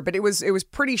exact year, but it was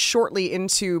pretty shortly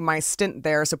into my stint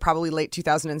there, so probably late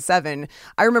 2007.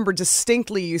 I remember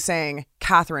distinctly you saying,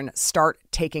 Catherine, start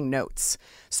taking notes.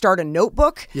 Start a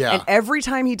notebook, and every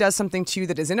time he does something to you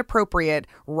that is inappropriate,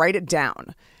 write it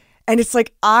down. And it's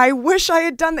like, I wish I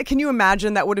had done that. Can you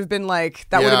imagine? That would have been like,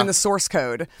 that would have been the source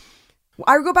code.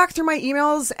 I go back through my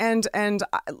emails and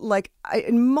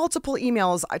in multiple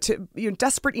emails to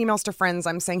desperate emails to friends,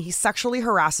 I'm saying he sexually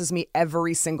harasses me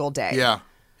every single day.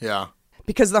 Yeah.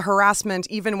 Because the harassment,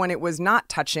 even when it was not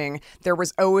touching, there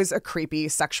was always a creepy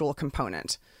sexual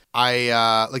component. I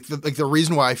the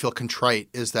reason why I feel contrite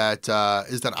is that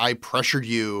I pressured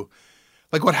you.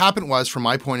 Like what happened was, from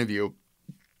my point of view,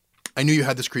 I knew you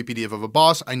had this creepy div of a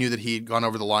boss. I knew that he'd gone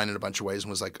over the line in a bunch of ways and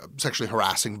was like a sexually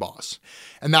harassing boss.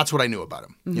 And that's what I knew about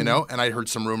him, you know? And I heard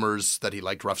some rumors that he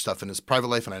liked rough stuff in his private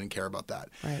life, and I didn't care about that.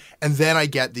 Right. And then I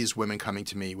get these women coming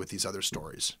to me with these other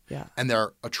stories. Yeah. And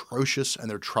they're atrocious and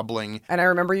they're troubling. And I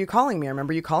remember you calling me. I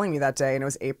remember you calling me that day, and it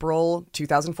was April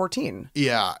 2014.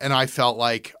 Yeah. And I felt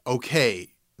like, okay,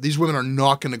 these women are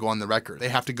not going to go on the record. They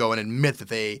have to go and admit that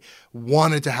they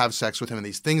wanted to have sex with him and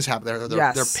these things happen.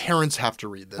 Their parents have to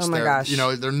read this. Oh my gosh. You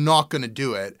know, they're not going to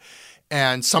do it.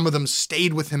 And some of them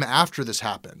stayed with him after this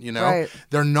happened, you know? Right.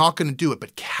 They're not going to do it.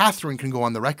 But Catherine can go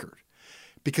on the record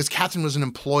because Catherine was an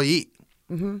employee.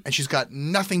 Mm-hmm. And she's got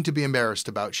nothing to be embarrassed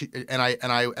about.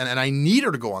 I need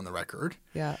her to go on the record.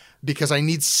 Yeah. Because I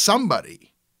need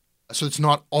somebody. So it's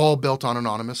not all built on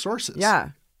anonymous sources. Yeah.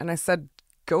 And I said,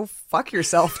 go fuck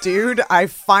yourself, dude. I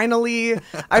finally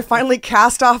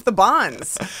cast off the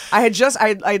bonds.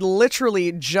 I'd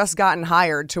literally just gotten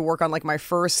hired to work on like my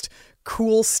first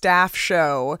cool staff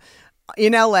show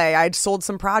in LA. I'd sold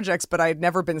some projects, but I'd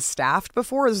never been staffed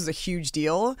before. This was a huge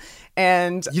deal.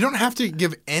 And you don't have to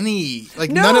give any, No.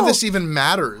 none of this even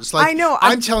matters. Like, I know.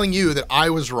 I'm telling you that I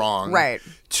was wrong. Right.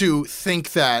 To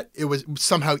think that it was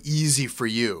somehow easy for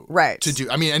you. Right. To do.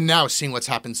 I mean, and now seeing what's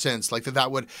happened since, like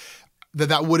that would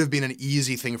have been an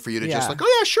easy thing for you to just like,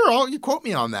 oh yeah, sure, you quote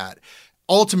me on that.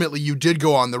 Ultimately, you did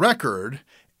go on the record,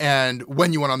 and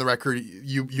when you went on the record,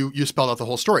 you spelled out the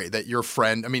whole story that your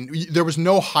friend. I mean, there was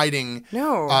no hiding.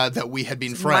 That we had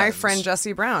been friends. My friend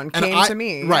Jesse Brown came to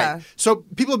me. Right. Yeah. So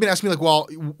people have been asking me like, well,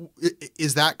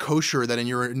 is that kosher that in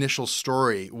your initial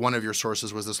story, one of your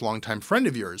sources was this longtime friend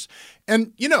of yours?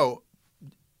 And you know,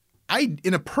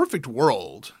 in a perfect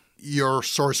world, your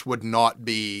source would not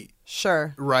be.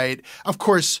 Sure. Right. Of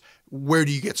course, where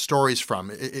do you get stories from?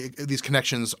 These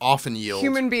connections often yield.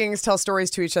 Human beings tell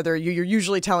stories to each other. You're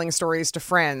usually telling stories to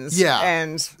friends. Yeah.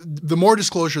 And the more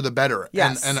disclosure, the better.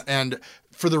 Yes. And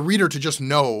for the reader to just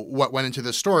know what went into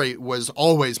this story was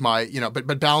always my,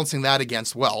 but balancing that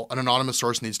against, well, an anonymous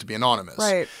source needs to be anonymous.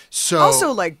 Right. So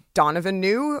also, like Donovan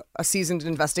knew, a seasoned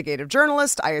investigative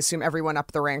journalist. I assume everyone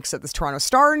up the ranks at the Toronto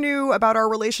Star knew about our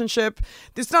relationship.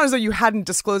 It's not as though you hadn't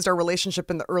disclosed our relationship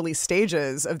in the early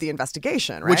stages of the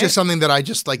investigation, right? Which is something that I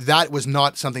just like. That was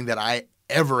not something that I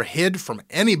ever hid from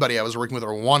anybody I was working with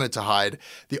or wanted to hide.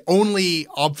 The only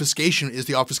obfuscation is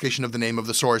the obfuscation of the name of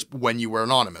the source when you were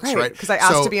anonymous, right? Because I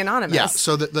asked to be anonymous. Yeah.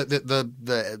 So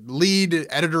the lead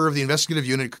editor of the investigative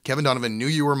unit, Kevin Donovan, knew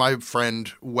you were my friend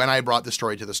when I brought the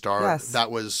story to the Star. Yes.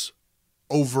 That was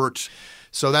overt.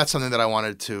 So that's something that I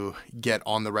wanted to get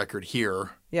on the record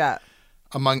here. Yeah.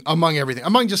 Among everything,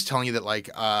 among just telling you that like.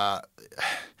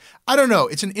 I don't know.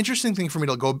 It's an interesting thing for me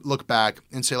to go look back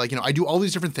and say, like, I do all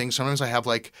these different things. Sometimes I have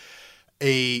like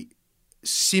a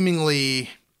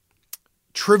seemingly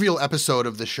trivial episode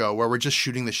of the show where we're just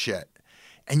shooting the shit.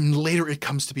 And later it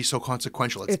comes to be so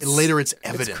consequential. Later it's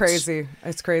evidence. It's crazy.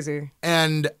 It's crazy.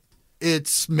 And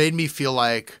it's made me feel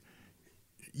like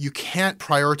you can't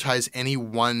prioritize any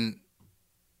one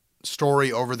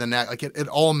story over the next. Like it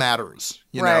all matters,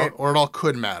 you know, or it all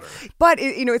could matter. But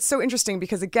it's so interesting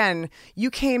because again, you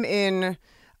came in.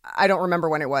 I don't remember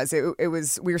when it was. It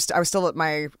was I was still at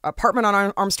my apartment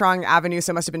on Armstrong Avenue, so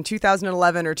it must have been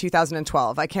 2011 or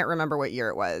 2012. I can't remember what year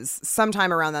it was.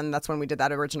 Sometime around then, that's when we did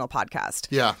that original podcast.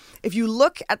 Yeah. If you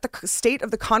look at the state of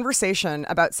the conversation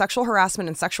about sexual harassment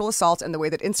and sexual assault and the way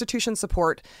that institutions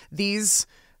support these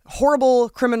horrible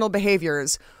criminal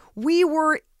behaviors, we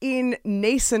were in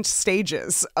nascent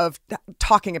stages of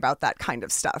talking about that kind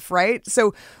of stuff, right?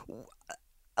 So,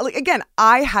 like, again,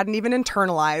 I hadn't even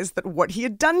internalized that what he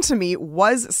had done to me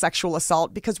was sexual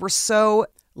assault because we're so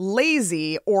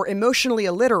lazy or emotionally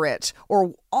illiterate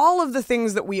or all of the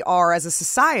things that we are as a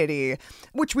society,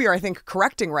 which we are, I think,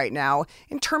 correcting right now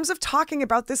in terms of talking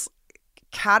about this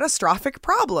catastrophic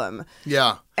problem.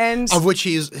 Yeah. And of which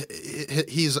he's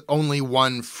only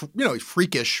one,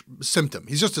 freakish symptom.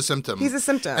 He's just a symptom. He's a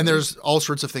symptom. And there's all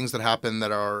sorts of things that happen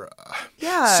that are,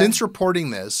 yeah. Since reporting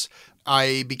this,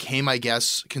 I became, I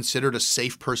guess, considered a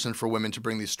safe person for women to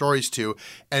bring these stories to.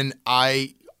 And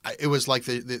it was like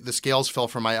the scales fell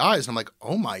from my eyes. And I'm like,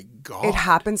 oh my God. It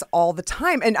happens all the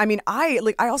time. And I mean, I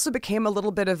also became a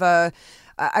little bit of a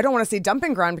I don't want to say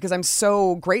dumping ground because I'm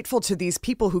so grateful to these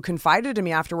people who confided in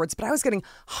me afterwards, but I was getting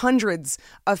hundreds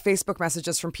of Facebook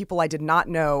messages from people I did not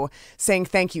know saying,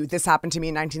 thank you, this happened to me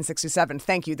in 1967.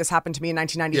 Thank you, this happened to me in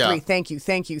 1993. Yeah. Thank you,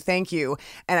 thank you, thank you.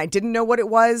 And I didn't know what it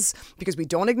was because we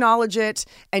don't acknowledge it,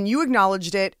 and you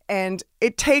acknowledged it, and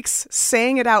it takes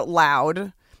saying it out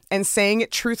loud and saying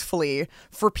it truthfully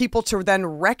for people to then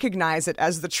recognize it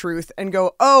as the truth and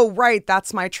go, oh, right,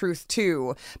 that's my truth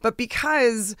too. But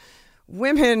because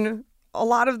women a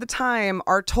lot of the time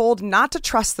are told not to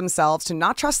trust themselves, to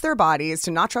not trust their bodies,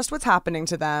 to not trust what's happening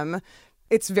to them,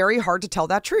 it's very hard to tell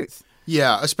that truth.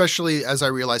 Yeah, especially as I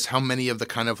realize how many of the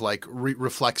kind of like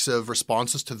reflexive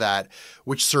responses to that,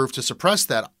 which serve to suppress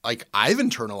that, like I've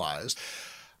internalized.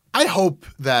 I hope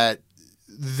that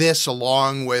this,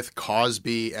 along with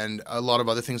Cosby and a lot of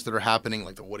other things that are happening,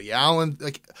 like the Woody Allen,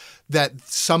 like that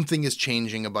something is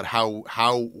changing about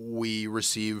how we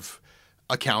receive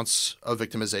accounts of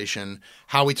victimization,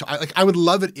 how we like. I would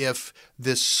love it if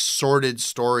this sordid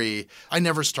story. I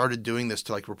never started doing this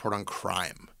to like report on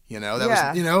crime.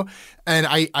 That was, and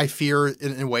I fear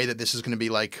in a way that this is going to be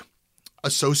like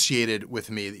associated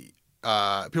with me. People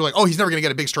are like, oh, he's never going to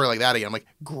get a big story like that again. I'm like,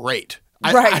 great.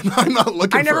 Right. I'm not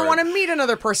looking for I never want to meet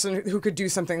another person who could do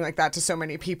something like that to so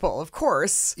many people, of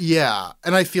course. Yeah.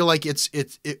 And I feel like it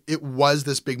was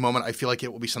this big moment. I feel like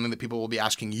it will be something that people will be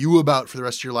asking you about for the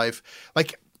rest of your life.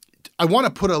 Like, I want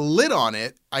to put a lid on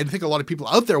it. I think a lot of people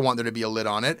out there want there to be a lid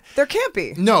on it. There can't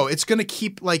be. No, it's going to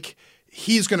keep like...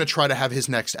 He's going to try to have his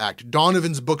next act.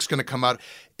 Donovan's book's going to come out.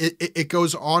 It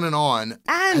goes on and on.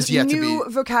 And new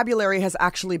vocabulary has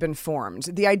actually been formed.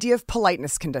 The idea of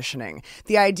politeness conditioning,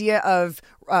 the idea of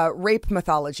rape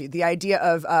mythology, the idea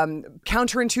of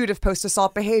counterintuitive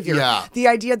post-assault behavior, the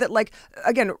idea that, like,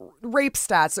 again, rape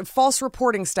stats, false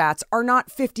reporting stats are not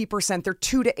 50%, they're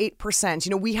 2 to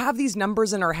 8%. We have these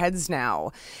numbers in our heads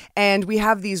now, and we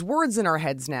have these words in our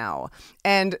heads now,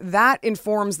 and that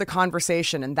informs the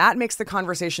conversation, and that makes the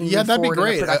conversation move that'd be forward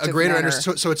great. in a productive greater manner.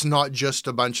 So it's not just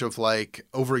a bunch of like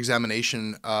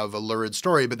over-examination of a lurid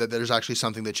story, but that there's actually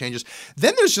something that changes.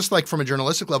 Then there's just like from a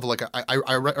journalistic level, like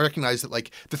I recognize that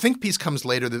like the think piece comes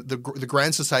later, the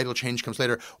grand societal change comes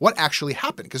later. What actually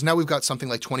happened? Because now we've got something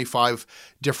like 25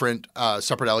 different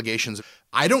separate allegations.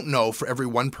 I don't know for every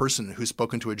one person who's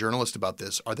spoken to a journalist about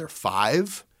this, are there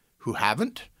 5 who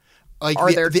haven't? Like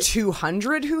are there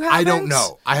 200 who haven't? I don't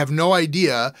know. I have no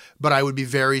idea, but I would be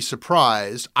very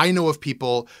surprised. I know of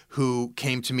people who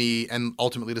came to me and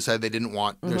ultimately decided they didn't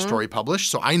want their story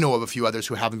published. So I know of a few others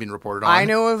who haven't been reported on. I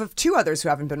know of 2 others who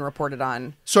haven't been reported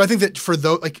on. So I think that for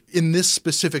those, like in this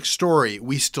specific story,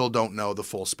 we still don't know the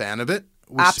full span of it.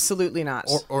 Absolutely not.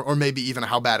 Or maybe even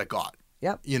how bad it got.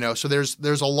 Yep. So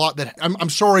there's a lot that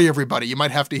I'm sorry, everybody. You might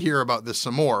have to hear about this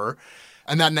some more,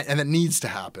 and that needs to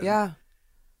happen. Yeah.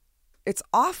 It's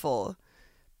awful,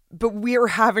 but we're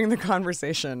having the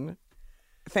conversation.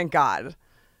 Thank God.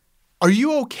 Are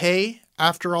you okay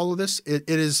after all of this? It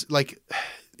is like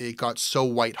it got so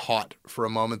white hot for a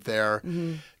moment there.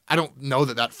 Mm-hmm. I don't know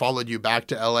that followed you back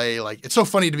to LA. Like, it's so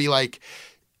funny to be like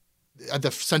at the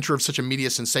center of such a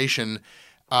media sensation,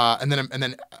 and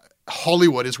then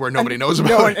Hollywood is where nobody knows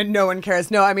about it. And no one cares.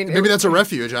 No, I mean, maybe that's a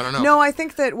refuge. I don't know. No, I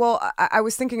think that. Well, I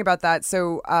was thinking about that.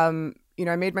 So,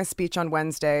 I made my speech on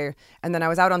Wednesday, and then I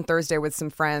was out on Thursday with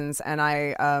some friends, and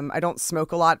I don't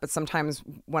smoke a lot, but sometimes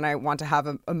when I want to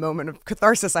have a moment of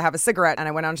catharsis, I have a cigarette, and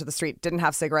I went out into the street, didn't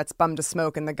have cigarettes, bummed to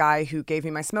smoke, and the guy who gave me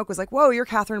my smoke was like, whoa, you're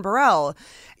Catherine Burrell.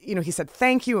 He said,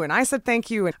 thank you, and I said, thank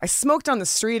you, and I smoked on the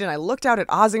street, and I looked out at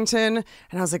Ossington,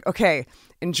 and I was like, okay,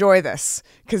 enjoy this,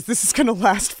 because this is going to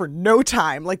last for no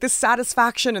time. Like this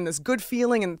satisfaction and this good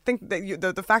feeling, and think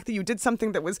that the fact that you did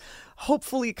something that was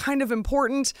hopefully kind of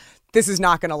important, this is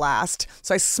not going to last.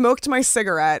 So I smoked my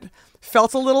cigarette,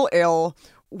 felt a little ill,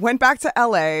 went back to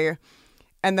LA,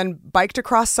 and then biked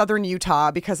across southern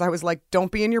Utah because I was like,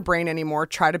 don't be in your brain anymore,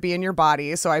 try to be in your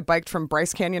body. So I biked from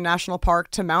Bryce Canyon National Park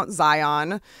to Mount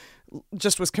Zion,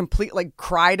 just was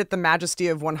cried at the majesty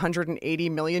of 180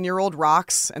 million-year-old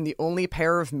rocks and the only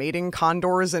pair of mating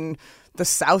condors in the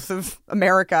south of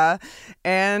America.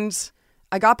 And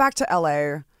I got back to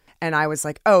LA and I was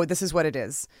like, oh, this is what it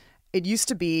is. It used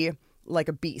to be like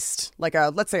a beast, like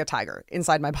let's say a tiger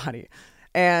inside my body.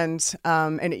 And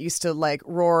it used to like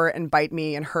roar and bite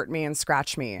me and hurt me and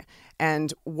scratch me.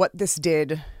 And what this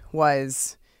did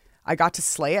was I got to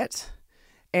slay it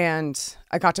and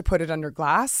I got to put it under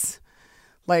glass,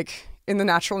 like in the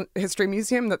Natural History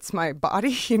Museum. That's my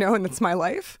body, and that's my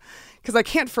life, because I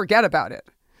can't forget about it.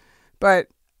 But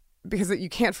because you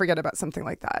can't forget about something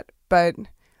like that, but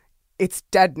it's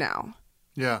dead now.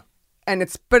 Yeah. And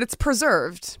it's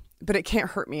preserved, but it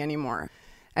can't hurt me anymore.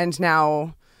 And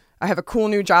now I have a cool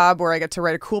new job where I get to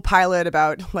write a cool pilot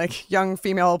about like young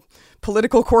female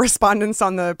political correspondents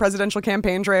on the presidential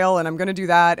campaign trail. And I'm going to do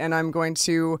that. And I'm going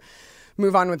to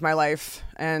move on with my life.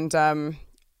 And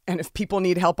if people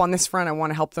need help on this front, I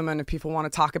want to help them. And if people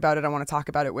want to talk about it, I want to talk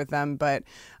about it with them. But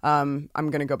I'm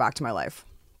going to go back to my life.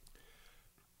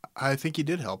 I think you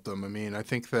did help them. I mean, I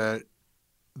think that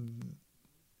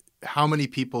how many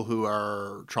people who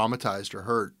are traumatized or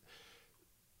hurt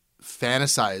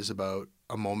fantasize about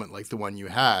a moment like the one you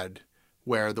had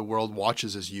where the world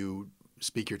watches as you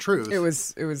speak your truth. It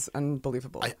was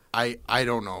unbelievable. I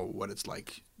don't know what it's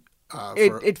like.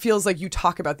 It feels like you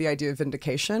talk about the idea of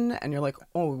vindication and you're like,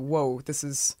 oh, whoa, this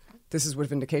is what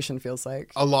vindication feels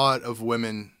like. A lot of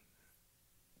women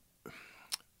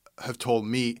have told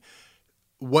me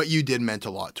what you did meant a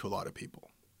lot to a lot of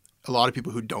people. A lot of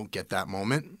people who don't get that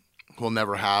moment will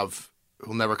never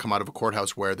come out of a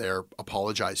courthouse where they're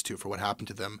apologized to for what happened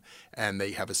to them, and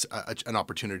they have an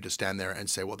opportunity to stand there and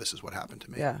say, well, this is what happened to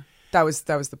me. Yeah, that was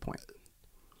the point.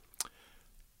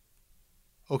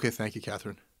 Okay, thank you,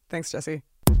 Catherine. Thanks, Jesse.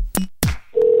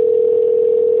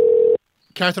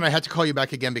 Catherine, I had to call you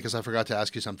back again because I forgot to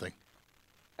ask you something.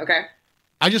 Okay.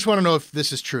 I just want to know if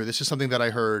this is true. This is something that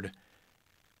I heard.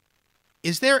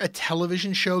 Is there a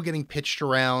television show getting pitched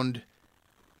around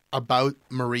about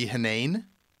Marie Henein?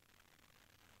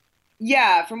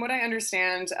 Yeah, from what I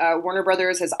understand, Warner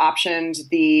Brothers has optioned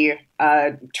the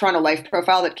Toronto Life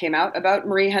profile that came out about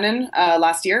Marie Henein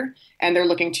last year, and they're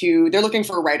looking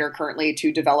for a writer currently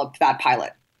to develop that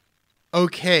pilot.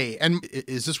 Okay, and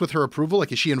is this with her approval?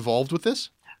 Like, is she involved with this?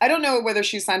 I don't know whether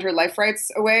she's signed her life rights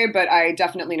away, but I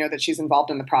definitely know that she's involved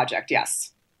in the project.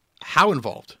 Yes. How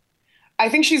involved? I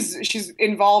think she's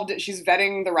involved. She's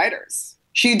vetting the writers.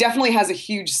 She definitely has a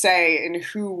huge say in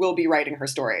who will be writing her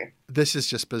story. This is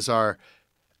just bizarre.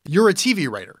 You're a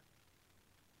TV writer.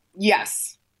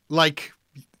 Yes. Like,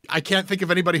 I can't think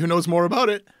of anybody who knows more about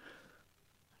it.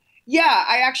 Yeah,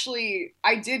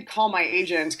 I did call my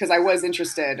agent because I was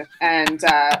interested. And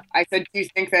I said, do you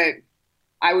think that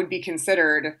I would be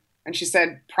considered? And she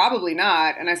said, probably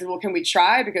not. And I said, well, can we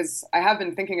try? Because I have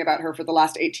been thinking about her for the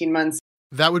last 18 months.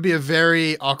 That would be a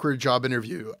very awkward job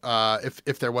interview,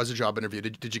 if there was a job interview.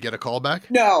 Did you get a call back?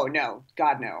 No.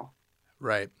 God, no.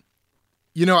 Right.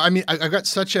 You know, I mean, I got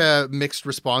such a mixed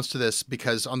response to this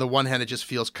because on the one hand, it just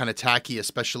feels kind of tacky,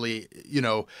 especially, you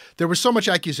know, there was so much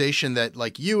accusation that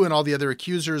like you and all the other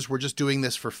accusers were just doing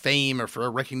this for fame or for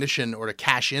recognition or to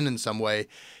cash in some way.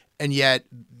 And yet,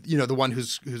 you know, the one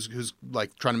who's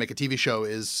like trying to make a TV show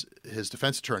is his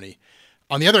defense attorney.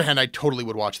 On the other hand, I totally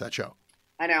would watch that show.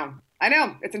 I know.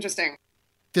 It's interesting.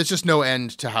 There's just no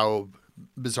end to how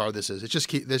bizarre this is. It's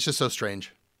just so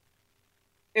strange.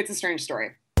 It's a strange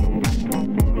story.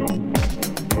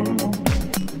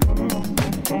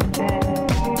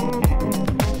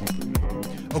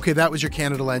 Okay, that was your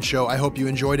Canadaland show. I hope you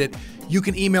enjoyed it. You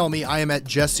can email me. I am at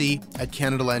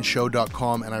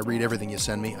jesse@canadalandshow.com, and I read everything you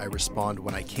send me. I respond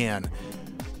when I can.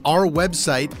 Our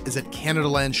website is at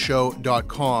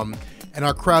canadalandshow.com, and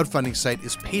our crowdfunding site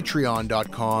is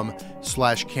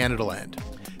patreon.com/Canadaland.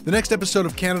 The next episode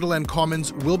of Canadaland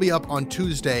Commons will be up on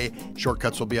Tuesday.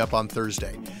 Shortcuts will be up on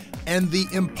Thursday. And The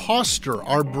Imposter,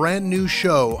 our brand new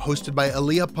show hosted by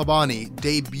Aliyah Pabani,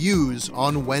 debuts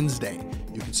on Wednesday.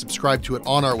 You can subscribe to it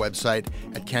on our website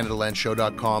at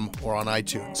CanadaLandShow.com or on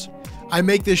iTunes. I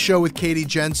make this show with Katie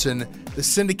Jensen. The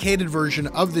syndicated version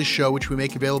of this show, which we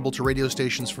make available to radio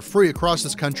stations for free across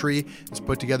this country, is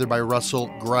put together by Russell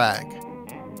Gregg.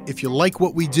 If you like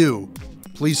what we do,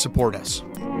 please support us.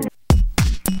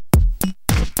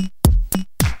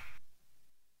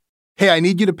 Hey, I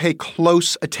need you to pay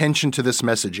close attention to this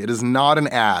message. It is not an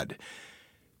ad.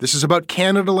 This is about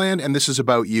Canadaland, and this is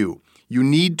about you. You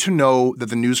need to know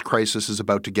that the news crisis is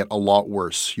about to get a lot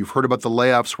worse. You've heard about the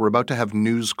layoffs. We're about to have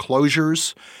news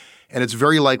closures, and it's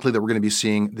very likely that we're going to be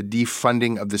seeing the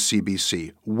defunding of the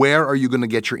CBC. Where are you going to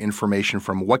get your information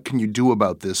from? What can you do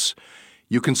about this?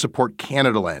 You can support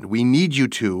Canadaland. We need you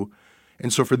to.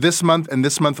 And so for this month and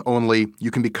this month only,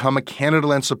 you can become a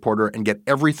Canadaland supporter and get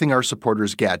everything our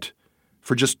supporters get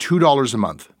for just $2 a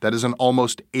month. That is an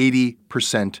almost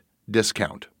 80%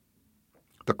 discount.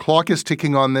 The clock is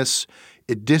ticking on this.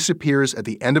 It disappears at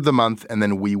the end of the month, and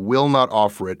then we will not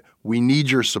offer it. We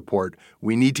need your support.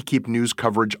 We need to keep news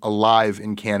coverage alive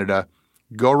in Canada.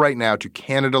 Go right now to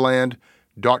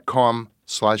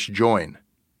canadaland.com/join.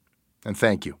 And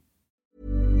thank you.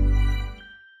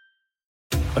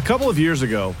 A couple of years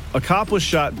ago, a cop was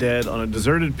shot dead on a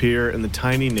deserted pier in the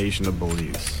tiny nation of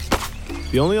Belize.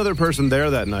 The only other person there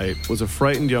that night was a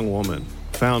frightened young woman,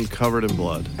 found covered in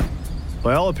blood.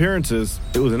 By all appearances,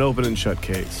 it was an open and shut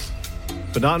case.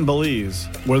 But not in Belize,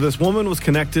 where this woman was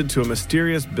connected to a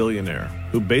mysterious billionaire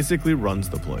who basically runs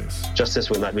the place.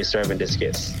 Justice will not be served in this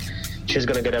case. She's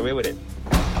going to get away with it.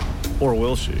 Or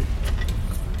will she?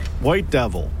 White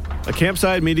Devil, a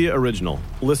Campside Media original.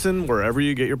 Listen wherever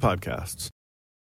you get your podcasts.